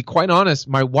 kids. To be quite honest,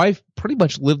 my wife pretty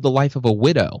much lived the life of a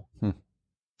widow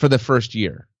for the first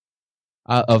year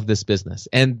of this business,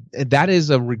 and that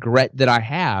is a regret that I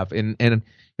have. And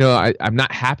you know, I'm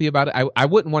not happy about it. I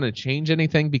wouldn't want to change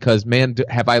anything, because man,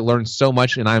 have I learned so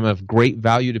much, and I'm of great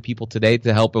value to people today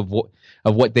to help of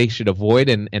what they should avoid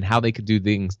and how they could do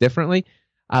things differently.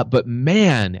 But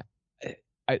man,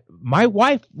 my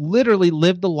wife literally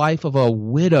lived the life of a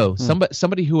widow,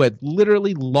 somebody who had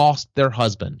literally lost their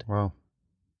husband. Wow.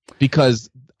 Because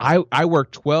I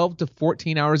worked 12 to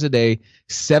 14 hours a day,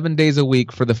 7 days a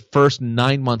week for the first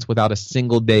 9 months without a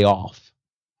single day off.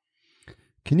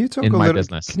 Can you talk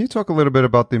business? Can you talk a little bit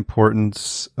about the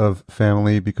importance of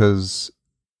family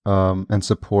and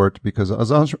support? Because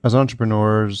as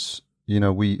entrepreneurs, you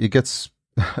know, it gets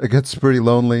pretty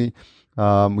lonely.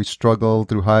 We struggle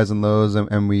through highs and lows,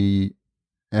 and we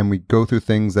and we go through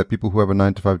things that people who have a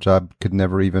 9-to-5 job could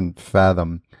never even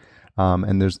fathom.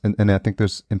 And I think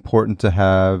there's important to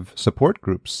have support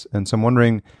groups. And so I'm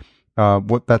wondering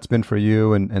what that's been for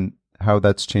you and how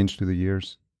that's changed through the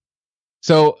years.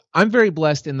 So I'm very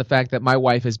blessed in the fact that my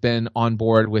wife has been on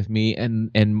board with me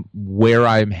and where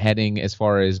I'm heading as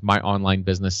far as my online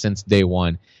business since day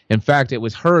one. In fact, it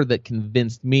was her that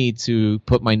convinced me to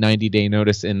put my 90-day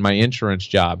notice in my insurance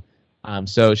job.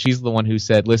 So she's the one who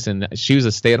said, listen, she was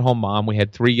a stay-at-home mom. We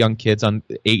had 3 young kids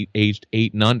aged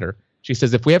 8 and under. She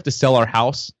says, if we have to sell our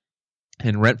house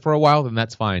and rent for a while, then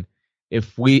that's fine.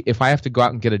 If I have to go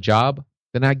out and get a job,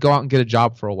 then I go out and get a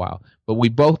job for a while. But we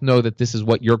both know that this is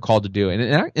what you're called to do.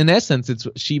 And in essence,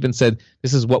 she even said,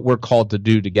 this is what we're called to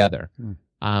do together.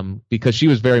 Because she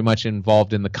was very much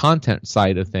involved in the content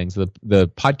side of things, the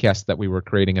podcast that we were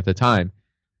creating at the time.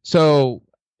 So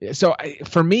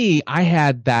for me, I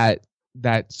had that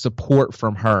support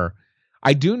from her.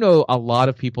 I do know a lot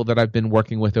of people that I've been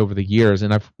working with over the years,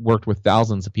 and I've worked with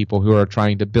thousands of people who are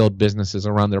trying to build businesses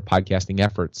around their podcasting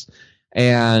efforts.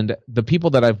 And the people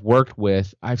that I've worked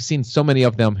with, I've seen so many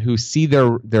of them who see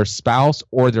their spouse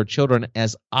or their children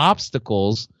as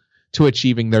obstacles to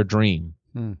achieving their dream.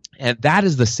 And that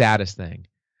is the saddest thing.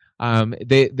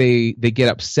 They get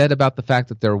upset about the fact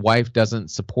that their wife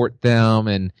doesn't support them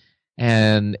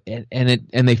and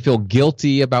they feel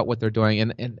guilty about what they're doing.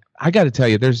 And I got to tell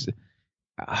you,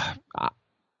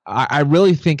 I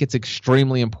really think it's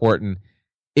extremely important,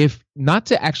 if not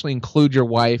to actually include your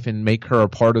wife and make her a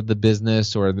part of the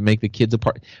business or to make the kids a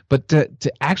part, but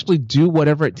to actually do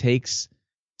whatever it takes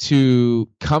to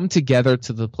come together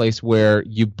to the place where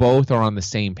you both are on the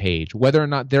same page, whether or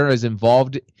not they're as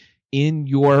involved in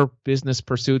your business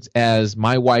pursuits as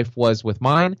my wife was with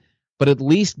mine, but at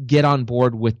least get on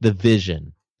board with the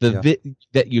vision,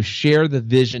 that you share the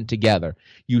vision together,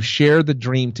 you share the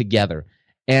dream together.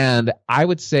 And I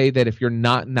would say that if you're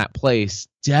not in that place,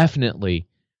 definitely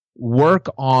work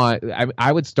on,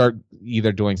 I would start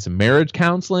either doing some marriage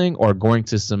counseling or going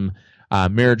to some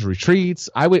marriage retreats.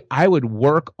 I would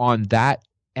work on that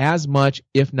as much,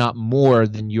 if not more,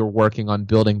 than you're working on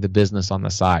building the business on the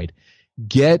side.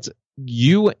 Get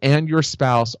you and your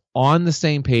spouse on the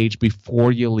same page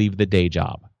before you leave the day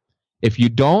job. If you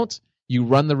don't, you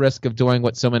run the risk of doing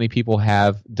what so many people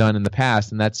have done in the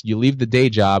past, and that's you leave the day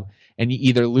job and you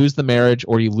either lose the marriage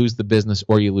or you lose the business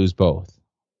or you lose both.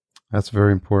 That's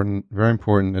very important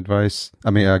advice.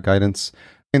 Guidance.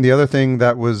 And the other thing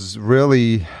that was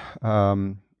really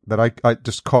that I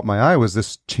just caught my eye was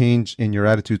this change in your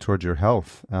attitude towards your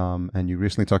health. And you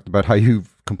recently talked about how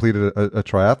you've completed a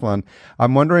triathlon.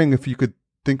 I'm wondering if you could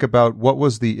think about what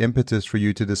was the impetus for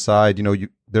you to decide,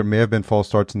 there may have been false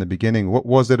starts in the beginning. What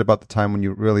was it about the time when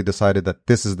you really decided that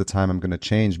this is the time I'm going to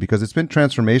change? Because it's been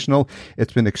transformational.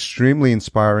 It's been extremely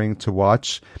inspiring to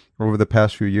watch over the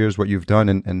past few years what you've done.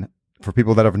 And for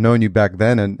people that have known you back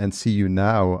then and see you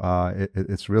now,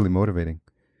 it's really motivating.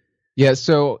 Yeah,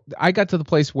 so I got to the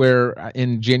place where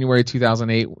in January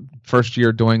 2008, first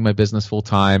year doing my business full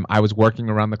time, I was working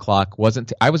around the clock.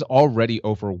 I was already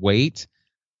overweight,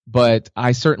 but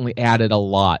I certainly added a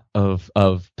lot of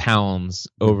pounds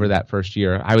over that first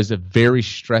year. I was a very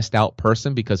stressed out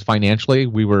person because financially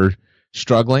we were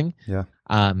struggling. Yeah.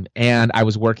 And I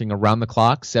was working around the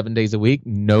clock, 7 days a week,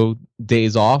 no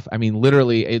days off. I mean,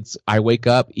 literally, I wake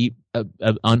up, eat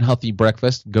an unhealthy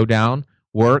breakfast, go down,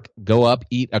 work, go up,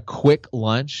 eat a quick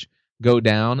lunch, go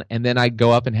down, and then I'd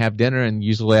go up and have dinner, and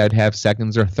usually I'd have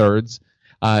seconds or thirds,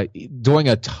 doing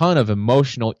a ton of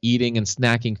emotional eating and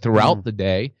snacking throughout the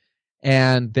day.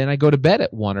 And then I go to bed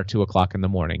at 1 or 2 o'clock in the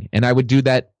morning. And I would do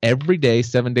that every day,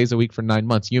 7 days a week for 9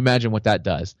 months. You imagine what that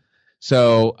does.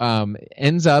 So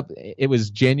ends up, it was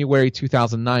January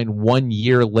 2009, 1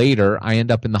 year later, I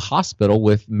end up in the hospital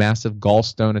with massive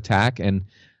gallstone attack. And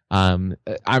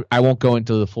I won't go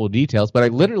into the full details, but I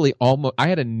literally I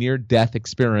had a near-death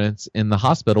experience in the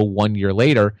hospital 1 year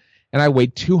later, and I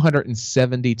weighed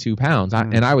 272 pounds.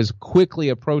 And I was quickly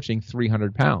approaching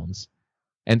 300 pounds.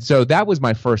 And so that was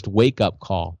my first wake-up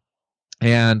call.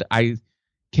 And I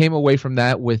came away from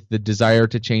that with the desire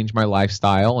to change my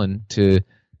lifestyle and to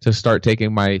start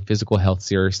taking my physical health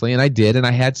seriously. And I did, and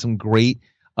I had some great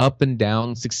up and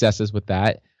down successes with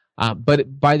that.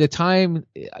 But by the time,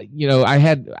 I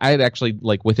had actually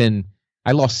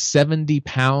I lost 70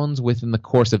 pounds within the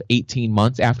course of 18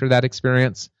 months after that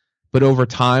experience. But over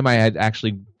time, I had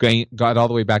actually got all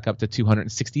the way back up to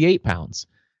 268 pounds,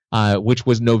 which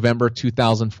was November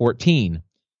 2014.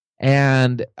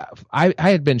 And I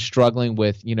had been struggling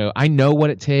with, I know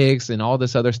what it takes and all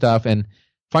this other stuff. And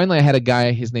finally, I had a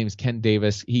guy, his name is Ken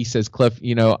Davis. He says, Cliff,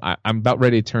 I'm about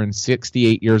ready to turn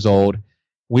 68 years old.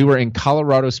 we were in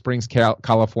Colorado Springs,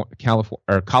 Colorado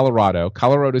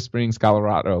Springs,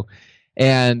 Colorado.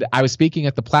 And I was speaking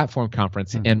at the Platform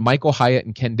Conference, and Michael Hyatt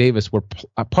and Ken Davis were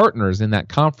partners in that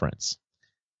conference.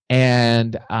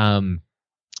 And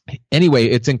anyway,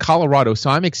 it's in Colorado, so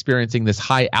I'm experiencing this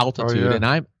high altitude,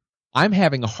 and I'm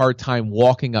having a hard time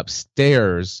walking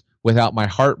upstairs without my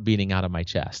heart beating out of my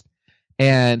chest.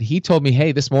 And he told me,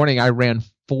 hey, this morning I ran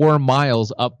 4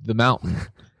 miles up the mountain.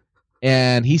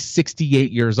 And he's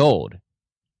 68 years old.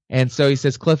 And so he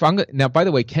says, Cliff, now, by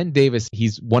the way, Ken Davis,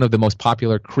 he's one of the most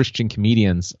popular Christian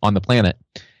comedians on the planet.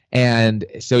 And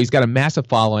so he's got a massive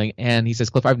following. And he says,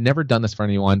 Cliff, I've never done this for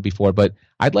anyone before, but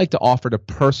I'd like to offer to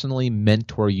personally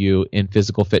mentor you in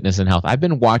physical fitness and health. I've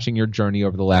been watching your journey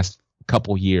over the last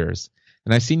couple years,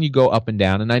 and I've seen you go up and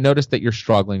down, and I noticed that you're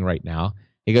struggling right now.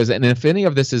 He goes, and if any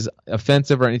of this is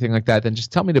offensive or anything like that, then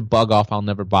just tell me to bug off. I'll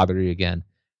never bother you again.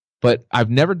 But I've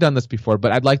never done this before,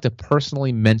 but I'd like to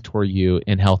personally mentor you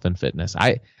in health and fitness.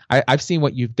 I've seen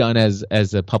what you've done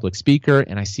as a public speaker,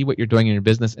 and I see what you're doing in your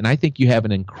business, and I think you have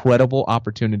an incredible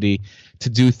opportunity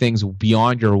to do things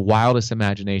beyond your wildest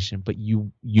imagination, but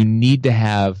you need to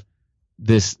have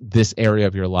this area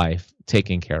of your life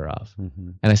taken care of.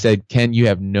 And I said, Ken, you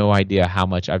have no idea how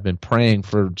much I've been praying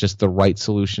for just the right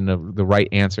solution, of the right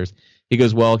answers. He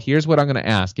goes, well, here's what I'm going to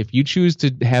ask. If you choose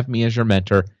to have me as your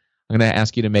mentor, I'm going to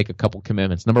ask you to make a couple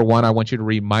commitments. Number one, I want you to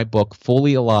read my book,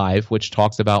 Fully Alive, which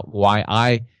talks about why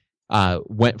I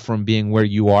went from being where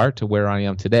you are to where I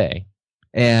am today.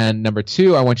 And number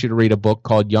two, I want you to read a book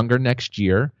called Younger Next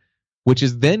Year, which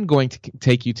is then going to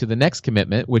take you to the next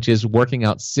commitment, which is working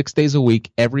out 6 days a week,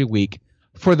 every week,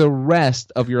 for the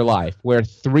rest of your life, where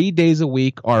 3 days a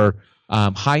week are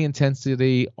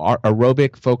high-intensity,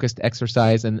 aerobic-focused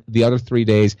exercise, and the other 3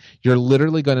 days, you're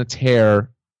literally going to tear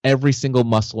every single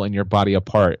muscle in your body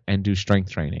apart and do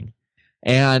strength training.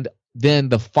 And then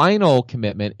the final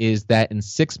commitment is that in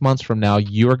 6 months from now,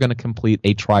 you're going to complete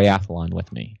a triathlon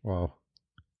with me. Wow.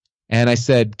 And I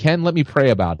said, Ken, let me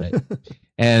pray about it.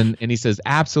 and he says,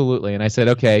 absolutely. And I said,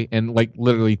 okay. And like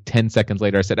literally 10 seconds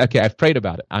later, I said, okay, I've prayed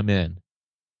about it. I'm in.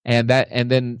 And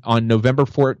then on November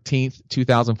 14th,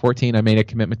 2014, I made a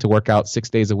commitment to work out 6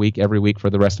 days a week, every week for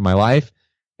the rest of my life.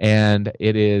 And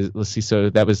it is, let's see, so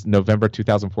that was November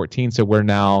 2014. So we're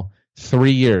now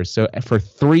 3 years. So for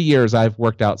 3 years, I've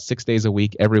worked out 6 days a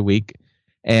week, every week.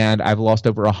 And I've lost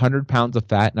over 100 pounds of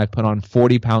fat, and I've put on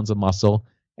 40 pounds of muscle.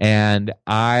 And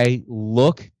I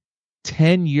look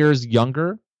 10 years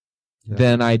younger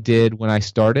than I did when I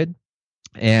started.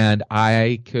 And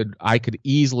I could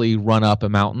easily run up a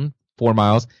mountain, 4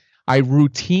 miles. I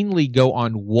routinely go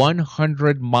on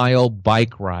 100-mile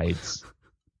bike rides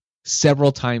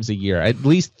several times a year. At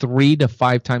least 3 to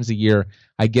 5 times a year,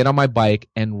 I get on my bike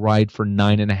and ride for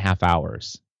 9.5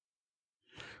 hours.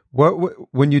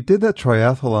 When you did that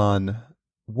triathlon,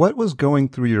 what was going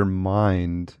through your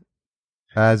mind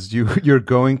as you're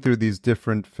going through these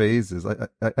different phases,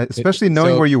 especially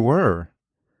knowing where you were?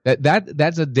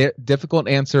 That's a difficult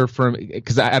answer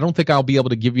because I don't think I'll be able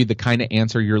to give you the kind of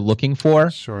answer you're looking for.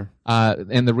 Sure.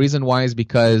 And the reason why is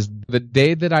because the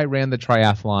day that I ran the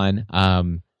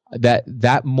triathlon,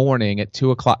 that morning at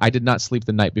 2:00, I did not sleep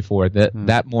the night before.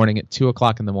 That morning at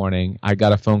 2:00 in the morning, I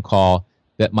got a phone call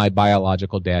that my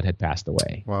biological dad had passed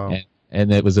away. Wow.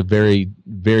 And it was a very,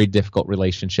 very difficult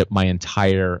relationship my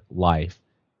entire life.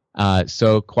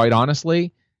 So quite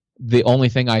honestly, the only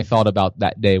thing I thought about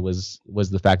that day was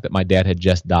the fact that my dad had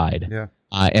just died. Yeah.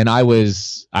 And I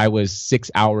was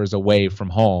 6 hours away from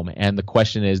home. And the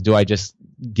question is, do I just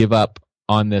give up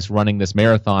on running this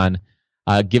marathon,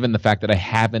 given the fact that I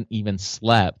haven't even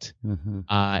slept,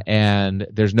 and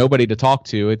there's nobody to talk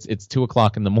to? It's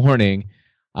 2:00 in the morning.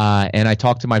 And I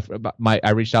talked to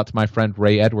I reached out to my friend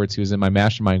Ray Edwards, who's in my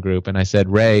mastermind group, and I said,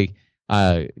 Ray,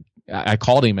 I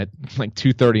called him at like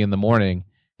 2:30 in the morning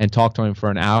and talked to him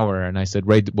for an hour. And I said,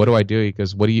 Ray, what do I do? He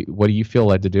goes, what do you feel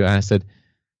led to do? And I said,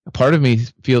 a part of me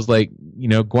feels like,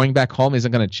 going back home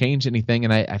isn't going to change anything.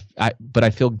 And but I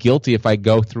feel guilty if I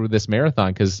go through this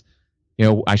marathon because,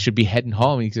 I should be heading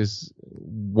home. He says,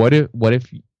 what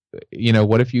if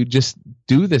you just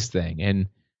do this thing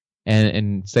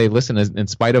and say, listen, in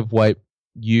spite of what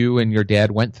you and your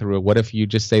dad went through, what if you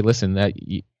just say, listen, that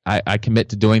I commit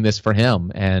to doing this for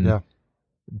him and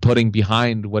putting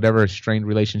behind whatever strained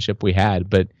relationship we had.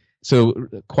 But so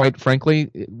quite frankly,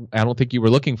 I don't think you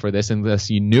were looking for this unless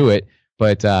you knew it.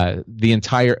 But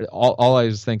all I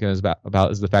was thinking is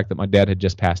about is the fact that my dad had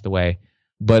just passed away.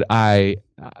 But I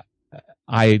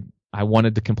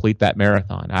wanted to complete that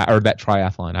marathon or that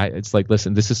triathlon. It's like,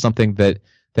 listen, this is something that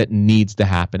needs to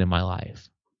happen in my life.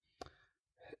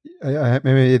 I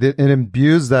mean, it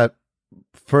imbues that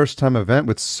first time event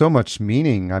with so much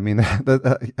meaning. I mean,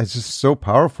 it's just so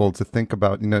powerful to think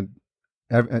about.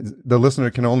 The listener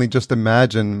can only just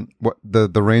imagine what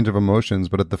the range of emotions,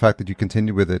 but the fact that you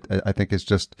continue with it, I think is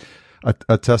just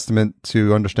a testament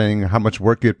to understanding how much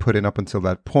work you had put in up until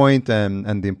that point,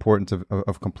 and the importance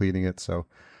of completing it. So,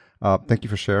 thank you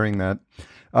for sharing that.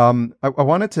 I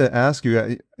wanted to ask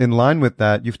you, in line with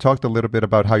that, you've talked a little bit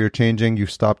about how you're changing.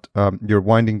 You've stopped, you're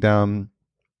winding down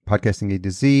podcasting A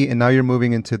to Z, and now you're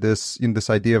moving into this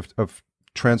idea of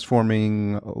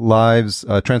transforming lives,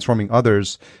 transforming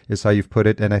others is how you've put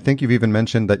it. And I think you've even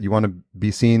mentioned that you want to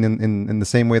be seen in the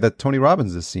same way that Tony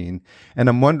Robbins is seen. And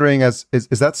I'm wondering, is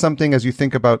that something, as you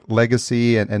think about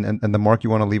legacy and the mark you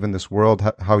want to leave in this world,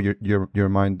 how your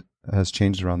mind has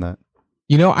changed around that?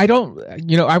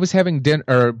 I was having dinner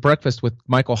or breakfast with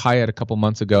Michael Hyatt a couple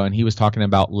months ago, and he was talking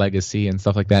about legacy and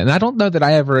stuff like that. And I don't know that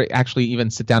I ever actually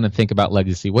even sit down and think about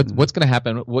legacy. What's going to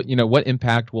happen? What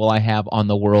impact will I have on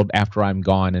the world after I'm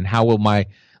gone? And how will my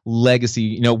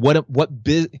legacy,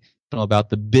 about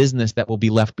the business that will be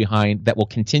left behind that will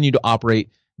continue to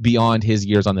operate beyond his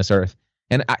years on this earth?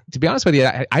 And to be honest with you,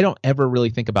 I don't ever really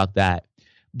think about that.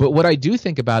 But what I do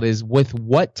think about is, with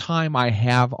what time I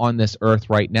have on this earth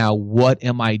right now, what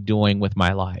am I doing with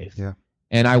my life? Yeah.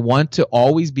 And I want to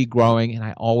always be growing, and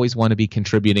I always want to be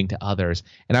contributing to others.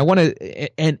 And I want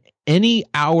to, and any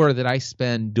hour that I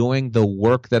spend doing the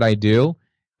work that I do,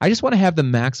 I just want to have the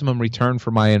maximum return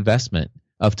for my investment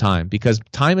of time, because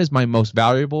time is my most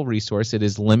valuable resource. It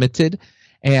is limited.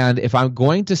 And if I'm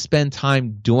going to spend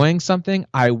time doing something,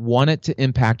 I want it to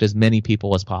impact as many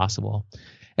people as possible.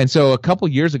 And so a couple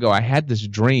years ago, I had this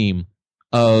dream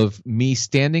of me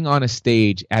standing on a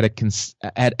stage at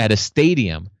a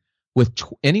stadium with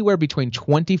anywhere between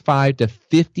 25 to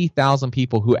 50,000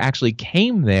 people who actually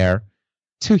came there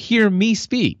to hear me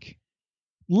speak.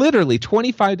 Literally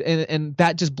 25, and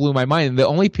that just blew my mind. And the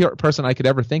only person I could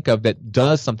ever think of that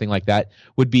does something like that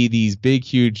would be these big,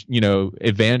 huge,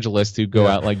 evangelists who go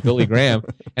out like Billy Graham.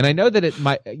 And I know that it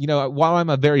might, while I'm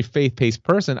a very faith-based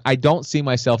person, I don't see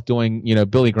myself doing,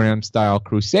 Billy Graham style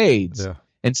crusades. Yeah.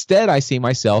 Instead, I see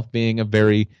myself being a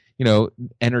very,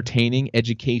 entertaining,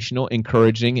 educational,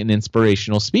 encouraging, and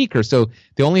inspirational speaker. So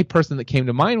the only person that came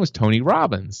to mind was Tony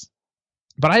Robbins.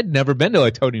 But I had never been to a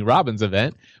Tony Robbins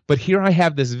event, but here I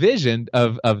have this vision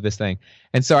of this thing.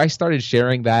 And so I started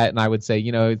sharing that, and I would say,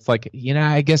 it's like,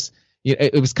 I guess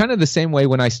it was kind of the same way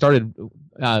when I started,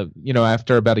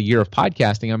 after about a year of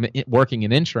podcasting, I'm working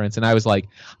in insurance, and I was like,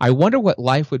 I wonder what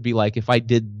life would be like if I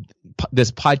did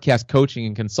this podcast coaching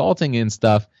and consulting and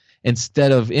stuff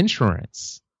instead of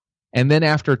insurance. And then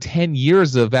after 10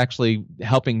 years of actually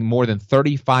helping more than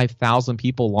 35,000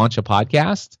 people launch a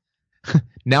podcast,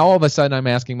 now all of a sudden I'm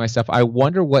asking myself, I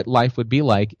wonder what life would be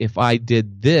like if I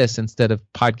did this instead of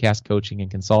podcast coaching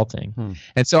and consulting.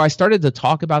 And so I started to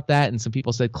talk about that, and some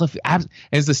people said, Cliff, and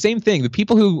it's the same thing. The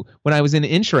people who, when I was in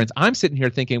insurance, I'm sitting here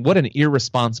thinking, what an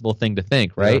irresponsible thing to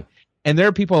think, right? Yeah. And there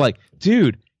are people like,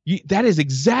 dude, that is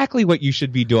exactly what you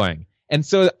should be doing. And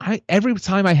so every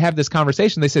time I have this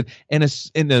conversation, they said, in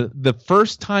the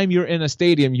first time you're in a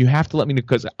stadium, you have to let me know,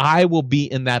 because I will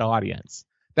be in that audience.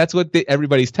 That's what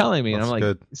everybody's telling me. And I'm like,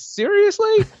 good.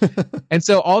 Seriously? And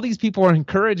so all these people are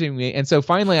encouraging me. And so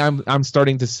finally I'm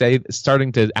starting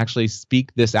to actually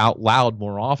speak this out loud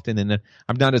more often. And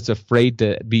I'm not as afraid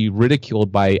to be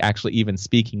ridiculed by actually even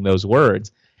speaking those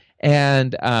words.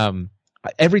 And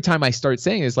every time I start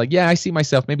saying it, it's like, yeah, I see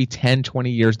myself maybe 10, 20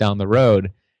 years down the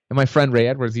road. And my friend Ray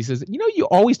Edwards, he says, you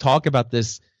always talk about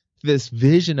this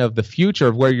vision of the future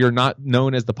of where you're not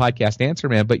known as the podcast answer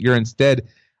man, but you're instead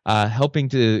helping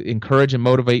to encourage and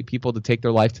motivate people to take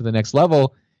their life to the next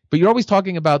level. But you're always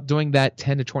talking about doing that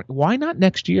 10 to 20. Why not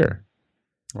next year?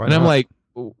 Why and not? I'm like,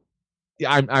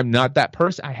 I'm not that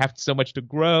person. I have so much to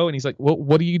grow. And he's like, well,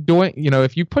 what are you doing?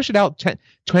 If you push it out 10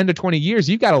 to 20 years,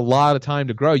 you've got a lot of time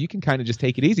to grow. You can kind of just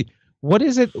take it easy. What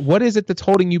is it that's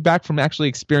holding you back from actually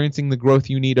experiencing the growth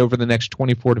you need over the next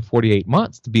 24 to 48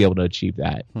 months to be able to achieve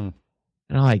that? And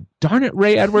I'm like, darn it,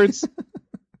 Ray Edwards.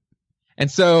 And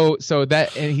so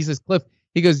and he says, Cliff,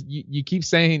 he goes, you keep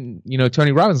saying,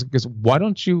 Tony Robbins. He goes, why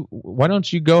don't you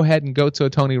go ahead and go to a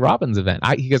Tony Robbins event?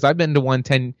 He goes, I've been to one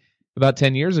about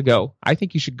 10 years ago. I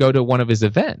think you should go to one of his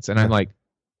events. And I'm like,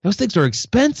 those things are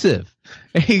expensive.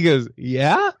 And he goes,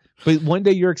 yeah, but one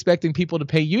day you're expecting people to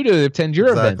pay you to attend your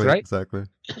events, right? Exactly.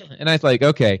 And I was like,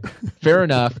 okay, fair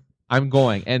enough. I'm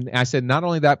going. And I said, not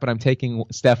only that, but I'm taking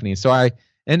Stephanie. So I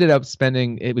ended up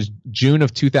spending, it was June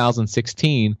of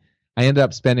 2016. I ended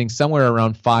up spending somewhere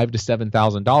around $5,000 to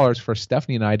 $7,000 for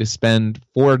Stephanie and I to spend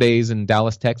 4 days in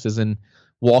Dallas, Texas, and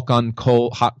walk on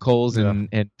hot coals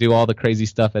and do all the crazy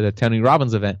stuff at a Tony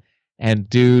Robbins event. And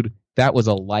dude, that was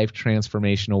a life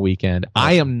transformational weekend. Awesome.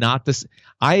 I am not this.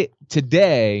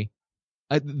 Today,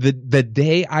 the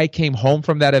day I came home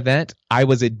from that event, I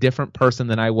was a different person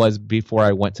than I was before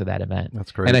I went to that event.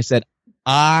 That's great. And I said,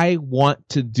 I want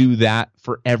to do that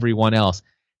for everyone else.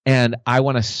 And I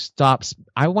want to stop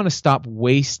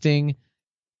wasting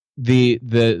the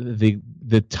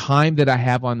time that I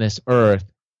have on this earth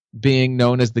being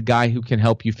known as the guy who can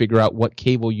help you figure out what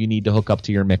cable you need to hook up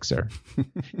to your mixer.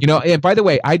 And by the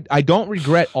way, I don't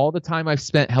regret all the time I've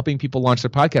spent helping people launch their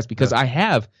podcast, because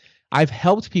I've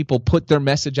helped people put their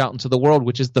message out into the world,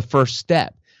 which is the first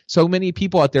step. So many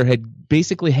people out there had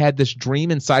basically had this dream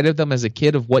inside of them as a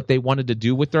kid of what they wanted to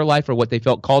do with their life or what they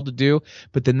felt called to do,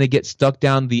 but then they get stuck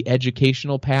down the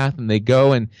educational path and they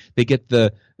go and they get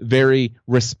the very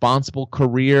responsible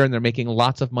career and they're making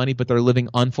lots of money, but they're living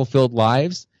unfulfilled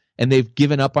lives and they've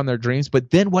given up on their dreams. But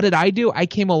then what did I do? I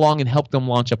came along and helped them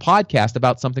launch a podcast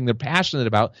about something they're passionate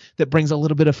about that brings a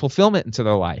little bit of fulfillment into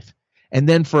their life. And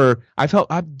then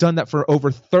I've done that for over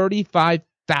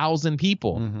 35,000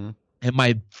 people. Mm-hmm. And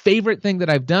my favorite thing that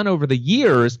I've done over the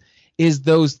years is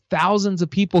those thousands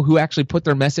of people who actually put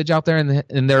their message out there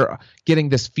and they're getting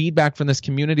this feedback from this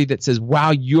community that says, wow,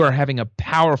 you are having a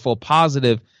powerful,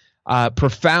 positive,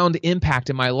 profound impact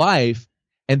in my life.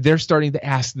 And they're starting to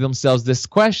ask themselves this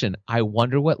question: I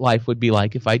wonder what life would be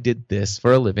like if I did this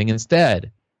for a living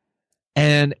instead.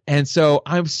 And so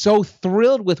I'm so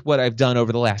thrilled with what I've done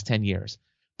over the last 10 years.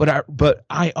 But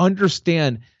I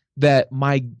understand that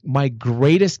my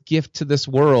greatest gift to this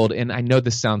world, and I know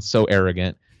this sounds so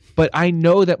arrogant, but I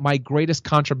know that my greatest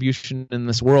contribution in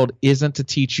this world isn't to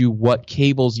teach you what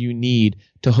cables you need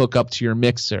to hook up to your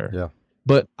mixer. Yeah.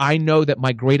 But I know that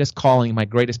my greatest calling, my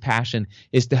greatest passion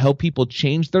is to help people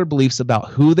change their beliefs about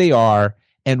who they are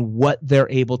and what they're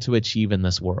able to achieve in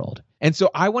this world. And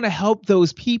so I want to help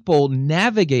those people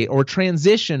navigate or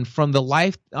transition from the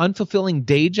unfulfilling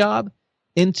day job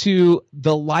into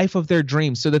the life of their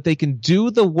dreams so that they can do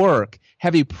the work,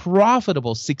 have a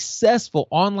profitable, successful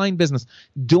online business,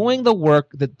 doing the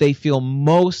work that they feel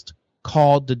most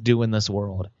called to do in this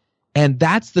world. And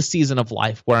that's the season of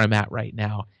life where I'm at right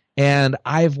now. And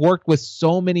I've worked with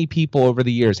so many people over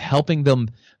the years, helping them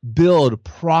build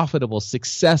profitable,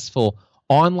 successful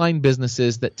online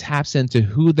businesses that taps into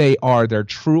who they are, their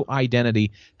true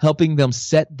identity, helping them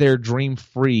set their dream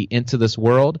free into this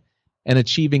world and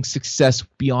achieving success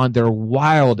beyond their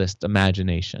wildest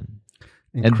imagination.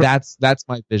 And that's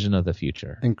my vision of the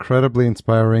future. Incredibly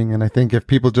inspiring. And I think if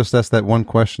people just ask that one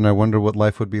question, I wonder what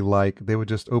life would be like, they would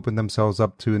just open themselves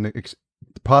up to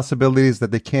possibilities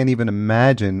that they can't even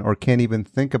imagine or can't even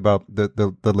think about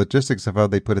the logistics of how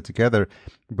they put it together.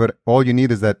 But all you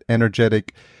need is that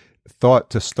energetic thought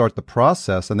to start the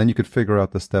process, and then you could figure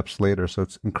out the steps later. So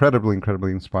it's incredibly,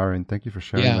 incredibly inspiring. Thank you for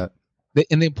sharing that.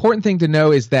 And the important thing to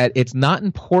know is that it's not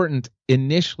important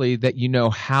initially that you know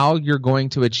how you're going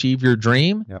to achieve your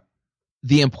dream. Yep.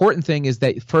 The important thing is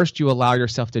that first you allow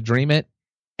yourself to dream it,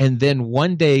 and then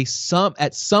one day,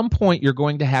 at some point, you're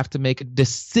going to have to make a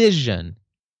decision.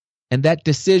 And that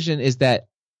decision is that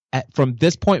from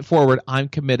this point forward, I'm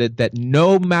committed that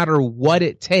no matter what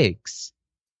it takes,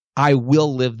 I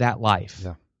will live that life.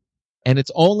 Yeah. And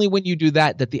it's only when you do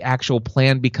that that the actual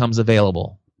plan becomes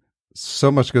available.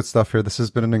 So much good stuff here. This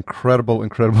has been an incredible,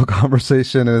 incredible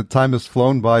conversation, and time has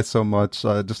flown by so much.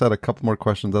 I just had a couple more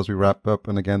questions as we wrap up.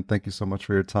 And again, thank you so much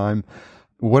for your time.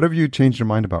 What have you changed your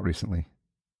mind about recently?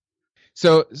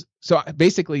 So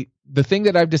basically, the thing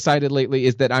that I've decided lately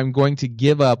is that I'm going to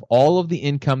give up all of the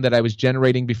income that I was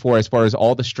generating before, as far as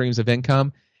all the streams of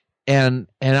income, and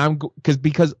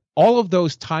because all of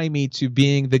those tie me to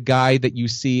being the guy that you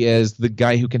see as the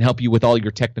guy who can help you with all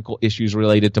your technical issues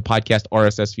related to podcast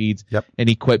RSS feeds and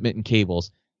equipment and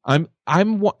cables. I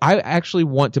actually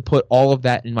want to put all of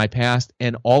that in my past,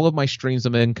 and all of my streams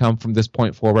of income from this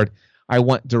point forward, I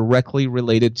want directly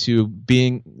related to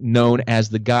being known as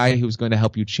the guy who's going to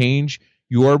help you change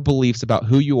your beliefs about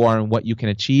who you are and what you can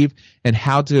achieve, and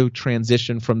how to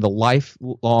transition from the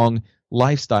lifelong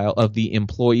lifestyle of the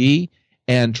employee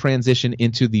and transition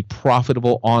into the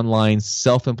profitable online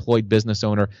self-employed business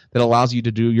owner that allows you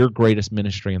to do your greatest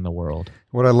ministry in the world.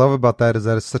 What I love about that is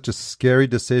that it's such a scary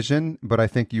decision, but I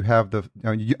think you have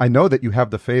I know that you have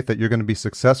the faith that you're going to be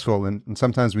successful. And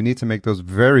sometimes we need to make those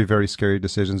very, very scary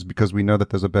decisions because we know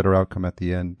that there's a better outcome at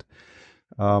the end.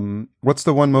 What's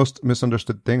the one most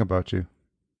misunderstood thing about you?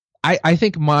 I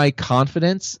think my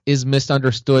confidence is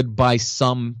misunderstood by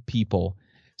some people.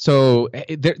 So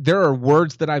there are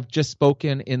words that I've just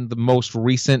spoken in the most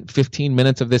recent 15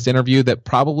 minutes of this interview that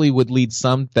probably would lead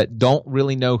some that don't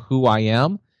really know who I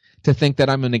am to think that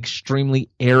I'm an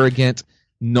extremely arrogant,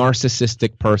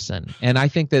 narcissistic person. And I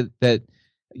think that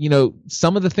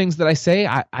some of the things that I say,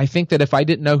 I think that if I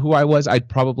didn't know who I was, I'd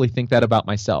probably think that about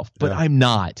myself. But I'm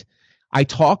not. I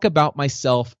talk about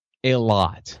myself a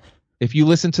lot. If you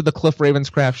listen to the Cliff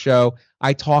Ravenscraft show,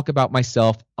 I talk about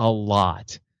myself a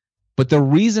lot. But the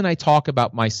reason I talk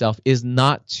about myself is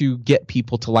not to get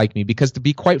people to like me, because to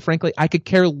be quite frankly, I could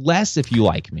care less if you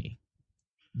like me.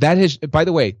 That is, by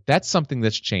the way, that's something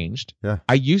that's changed. Yeah.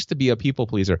 I used to be a people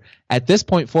pleaser. At this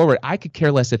point forward, I could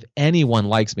care less if anyone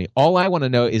likes me. All I want to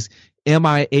know is, am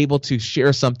I able to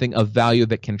share something of value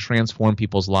that can transform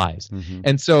people's lives? Mm-hmm.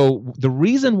 And so the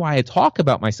reason why I talk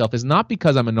about myself is not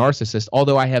because I'm a narcissist,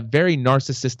 although I have very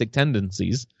narcissistic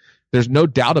tendencies. There's no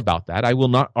doubt about that. I will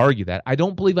not argue that. I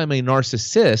don't believe I'm a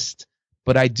narcissist,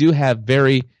 but I do have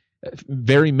very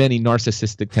many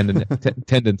narcissistic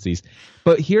tendencies.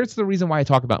 But here's the reason why I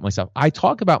talk about myself. I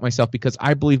talk about myself because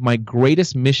I believe my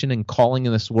greatest mission and calling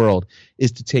in this world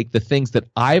is to take the things that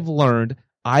I've learned,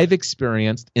 I've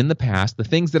experienced in the past, the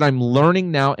things that I'm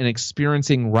learning now and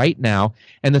experiencing right now,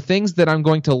 and the things that I'm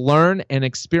going to learn and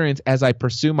experience as I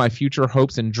pursue my future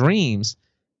hopes and dreams,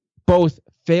 both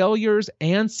failures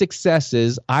and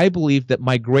successes. I believe that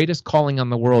my greatest calling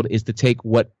on the world is to take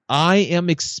what I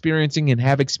am experiencing and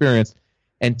have experienced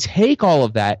and take all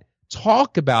of that,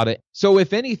 talk about it. So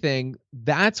if anything,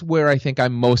 that's where I think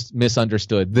I'm most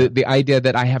misunderstood. The idea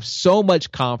that I have so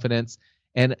much confidence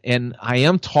and I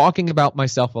am talking about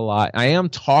myself a lot. I am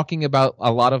talking about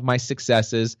a lot of my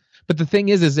successes. But the thing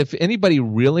is if anybody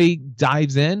really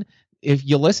dives in, if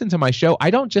you listen to my show, I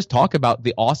don't just talk about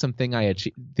the awesome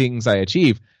things I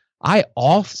achieve. I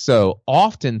also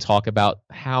often talk about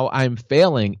how I'm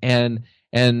failing and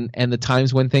the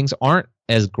times when things aren't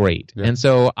as great. Yeah. And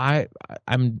so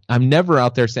I'm never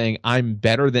out there saying I'm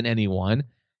better than anyone.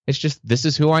 It's just, this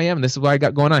is who I am. This is what I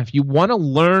got going on. If you want to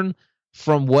learn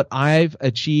from what I've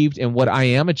achieved and what I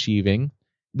am achieving,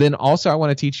 then also I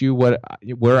want to teach you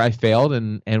where I failed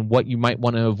and what you might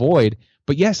want to avoid.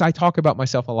 But yes, I talk about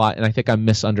myself a lot, and I think I'm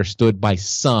misunderstood by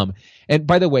some. And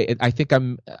by the way, I think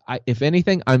if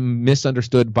anything, I'm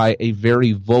misunderstood by a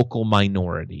very vocal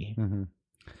minority. Mm-hmm.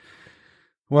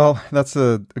 Well, that's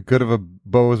a good of a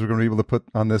bow as we're going to be able to put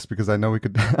on this, because I know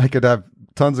I could have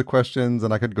tons of questions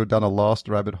and I could go down a lost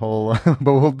rabbit hole,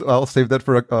 but I'll save that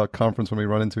for a conference when we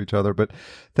run into each other. But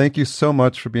thank you so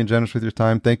much for being generous with your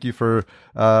time. Thank you for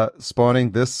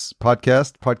spawning this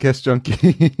Podcast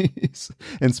Junkies,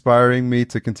 inspiring me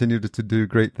to continue to do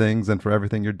great things, and for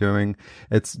everything you're doing.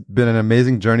 It's been an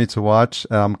amazing journey to watch.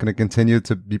 I'm going to continue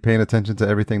to be paying attention to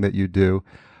everything that you do.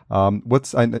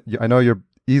 I know you're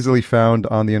easily found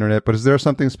on the internet, but is there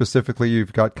something specifically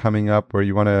you've got coming up where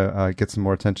you want to get some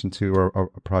more attention to, or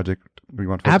a project you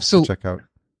want folks to check out?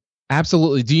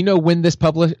 Absolutely. Do you know when this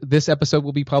episode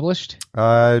will be published? In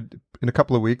a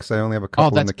couple of weeks. I only have a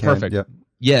couple in the can. Perfect. Yeah.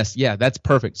 Yes, that's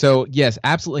perfect. So yes,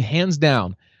 absolutely, hands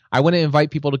down. I want to invite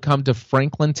people to come to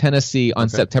Franklin, Tennessee on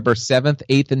September 7th,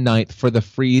 8th, and 9th for the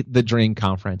Free the Dream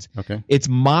conference. Okay. It's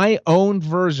my own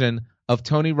version of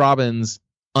Tony Robbins'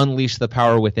 Unleash the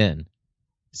Power Within.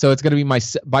 So it's going to be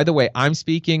by the way, I'm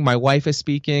speaking, my wife is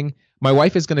speaking. My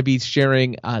wife is going to be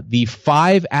sharing the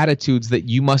 5 attitudes that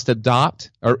you must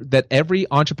adopt, or that every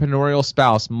entrepreneurial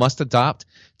spouse must adopt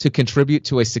to contribute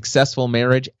to a successful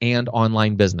marriage and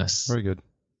online business. Very good.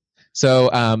 So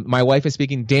my wife is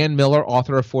speaking. Dan Miller,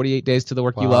 author of 48 Days to the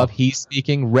Work You Love, he's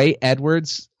speaking. Ray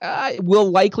Edwards will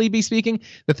likely be speaking.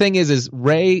 The thing is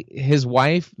Ray, his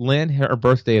wife, Lynn, her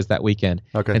birthday is that weekend.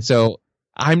 Okay. And so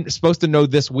I'm supposed to know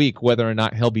this week whether or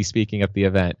not he'll be speaking at the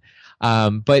event.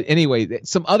 But anyway,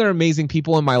 some other amazing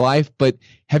people in my life. But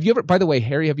by the way,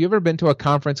 Harry, have you ever been to a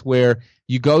conference where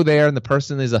you go there and the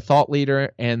person is a thought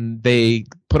leader and they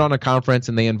put on a conference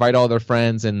and they invite all their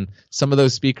friends, and some of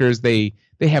those speakers, they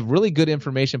have really good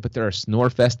information, but they're a snore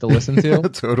fest to listen to?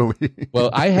 Totally. Well,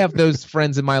 I have those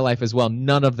friends in my life as well.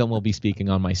 None of them will be speaking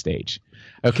on my stage.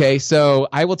 Okay, so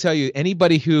I will tell you,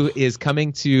 anybody who is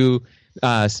coming to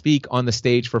speak on the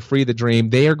stage for Free the Dream,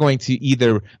 they are going to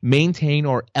either maintain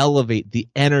or elevate the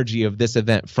energy of this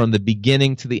event from the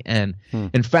beginning to the end.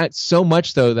 In fact, so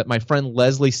much so that my friend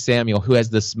Leslie Samuel, who has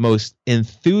this most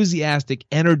enthusiastic,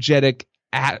 energetic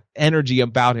energy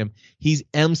about him, he's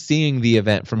emceeing the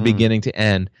event from beginning to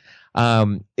end.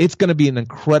 It's going to be an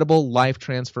incredible, life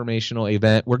transformational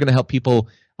event. We're going to help people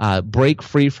break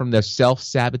free from their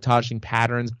self-sabotaging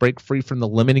patterns, break free from the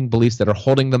limiting beliefs that are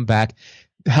holding them back,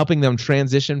 helping them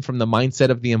transition from the mindset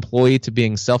of the employee to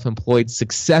being self-employed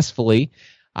successfully.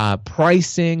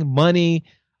 pricing, money.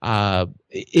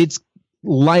 It's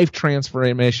life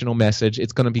transformational message.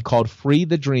 It's going to be called Free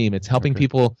the Dream. It's helping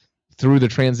people through the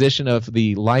transition of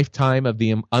the lifetime of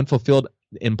the unfulfilled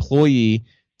employee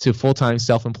to full-time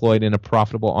self-employed in a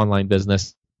profitable online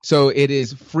business. So it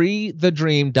is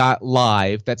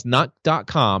freethedream.live. That's not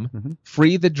 .com.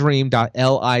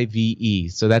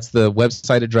 Freethedream.live. So that's the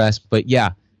website address. But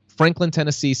yeah, Franklin,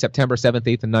 Tennessee, September 7th,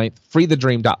 8th, and 9th.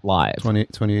 Freethedream.live.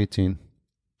 2018.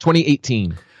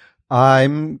 2018.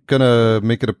 I'm gonna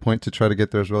make it a point to try to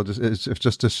get there as well,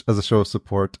 just as a show of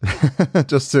support,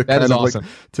 just to that is awesome.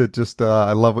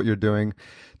 I love what you're doing.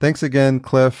 Thanks again,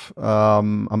 Cliff.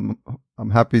 I'm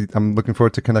happy. I'm looking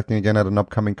forward to connecting again at an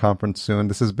upcoming conference soon.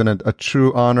 This has been a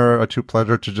true honor, a true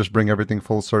pleasure to just bring everything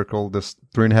full circle. This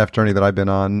 3.5 journey that I've been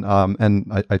on, and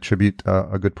I attribute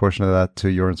a good portion of that to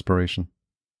your inspiration.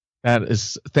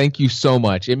 Thank you so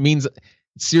much. It means.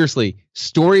 Seriously,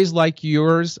 stories like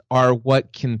yours are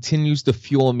what continues to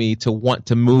fuel me to want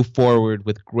to move forward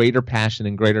with greater passion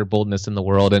and greater boldness in the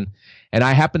world. And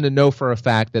I happen to know for a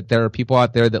fact that there are people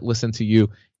out there that listen to you.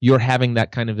 You're having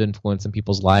that kind of influence in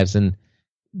people's lives, and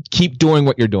keep doing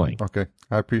what you're doing. Okay.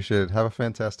 I appreciate it. Have a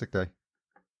fantastic day.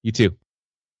 You too.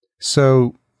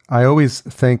 So I always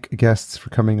thank guests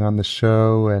for coming on the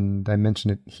show, and I mention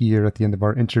it here at the end of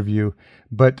our interview,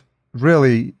 but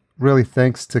really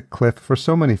thanks to Cliff for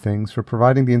so many things, for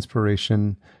providing the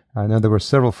inspiration. I know there were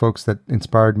several folks that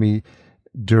inspired me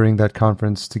during that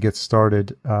conference to get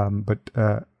started, but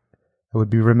I would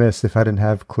be remiss if I didn't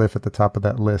have Cliff at the top of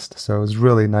that list. So it was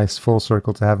really nice, full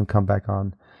circle, to have him come back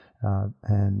on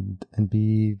and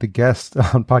be the guest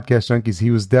on Podcast Junkies.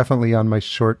 He was definitely on my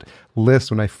short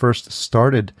list when I first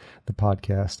started the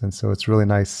podcast, and so it's really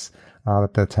nice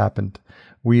that that's happened.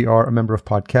 We are a member of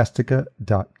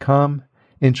Podcastica.com.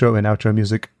 Intro and outro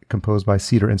music composed by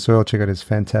Cedar and Soil. Check out his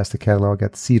fantastic catalog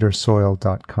at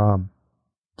cedarsoil.com.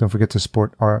 Don't forget to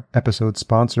support our episode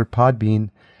sponsor, Podbean,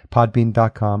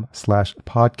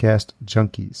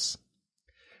 podbean.com/podcastjunkies.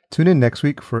 Tune in next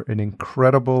week for an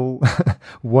incredible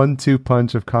 1-2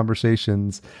 punch of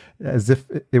conversations. As if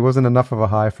it wasn't enough of a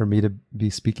high for me to be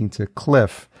speaking to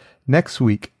Cliff. Next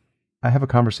week, I have a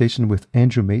conversation with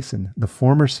Andrew Mason, the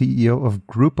former CEO of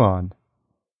Groupon.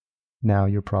 Now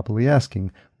you're probably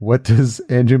asking, what does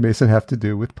Andrew Mason have to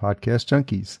do with Podcast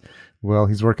Junkies? Well,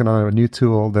 he's working on a new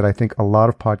tool that I think a lot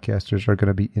of podcasters are going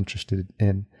to be interested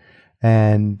in.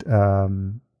 And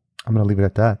I'm going to leave it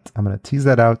at that. I'm going to tease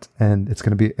that out, and it's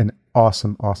going to be an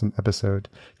awesome, awesome episode.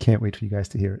 Can't wait for you guys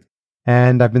to hear it.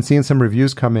 And I've been seeing some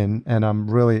reviews come in, and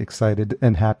I'm really excited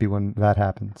and happy when that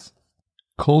happens.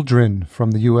 Coldrin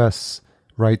from the U.S.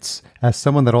 writes, as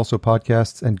someone that also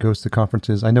podcasts and goes to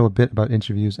conferences, I know a bit about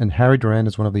interviews, and Harry Duran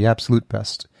is one of the absolute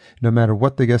best. No matter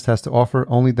what the guest has to offer,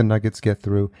 only the nuggets get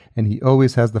through, and he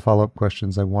always has the follow-up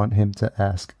questions I want him to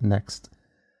ask next.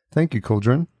 Thank you,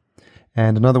 Coldrin.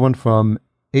 And another one from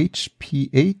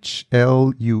HPHLUIS,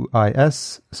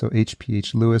 so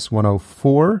HPH Lewis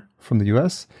 104 from the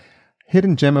US.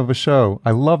 Hidden gem of a show.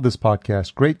 I love this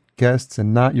podcast. Great guests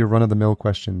and not your run-of-the-mill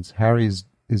questions. Harry is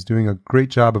doing a great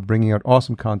job of bringing out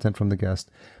awesome content from the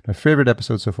guest. My favorite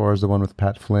episode so far is the one with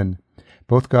Pat Flynn.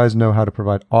 Both guys know how to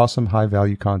provide awesome,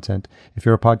 high-value content. If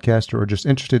you're a podcaster or just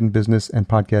interested in business and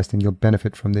podcasting, you'll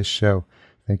benefit from this show.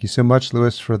 Thank you so much,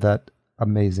 Lewis, for that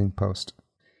amazing post.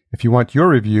 If you want your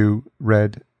review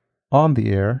read on the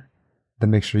air,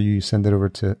 then make sure you send it over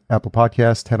to Apple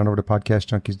Podcasts. Head on over to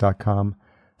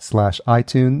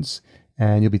podcastjunkies.com/iTunes,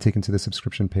 and you'll be taken to the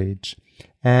subscription page.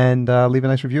 And leave a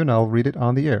nice review, and I'll read it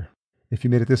on the air. If you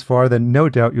made it this far, then no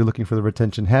doubt you're looking for the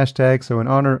retention hashtag. So in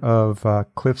honor of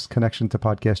Cliff's connection to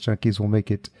Podcast Junkies, we'll make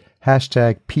it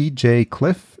hashtag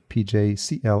PJCliff,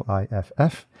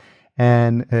 PJCLIFF.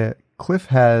 And Cliff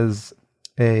has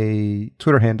a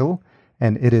Twitter handle,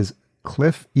 and it is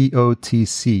Cliff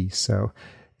EOTC. So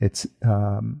it's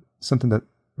something that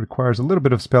requires a little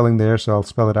bit of spelling there. So I'll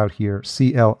spell it out here.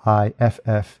 CLIFFEOTC.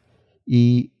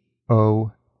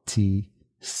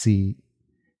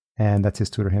 And that's his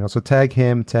Twitter handle. So tag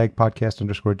him, tag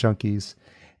podcast_junkies.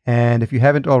 And if you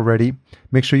haven't already,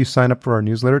 make sure you sign up for our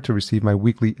newsletter to receive my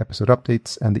weekly episode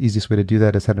updates. And the easiest way to do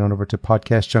that is head on over to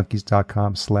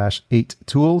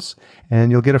podcastjunkies.com/8tools.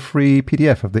 And you'll get a free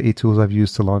PDF of the 8 tools I've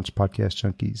used to launch Podcast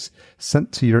Junkies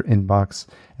sent to your inbox.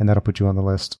 And that'll put you on the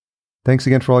list. Thanks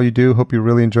again for all you do. Hope you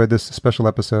really enjoyed this special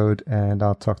episode. And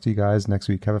I'll talk to you guys next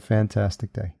week. Have a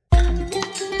fantastic day.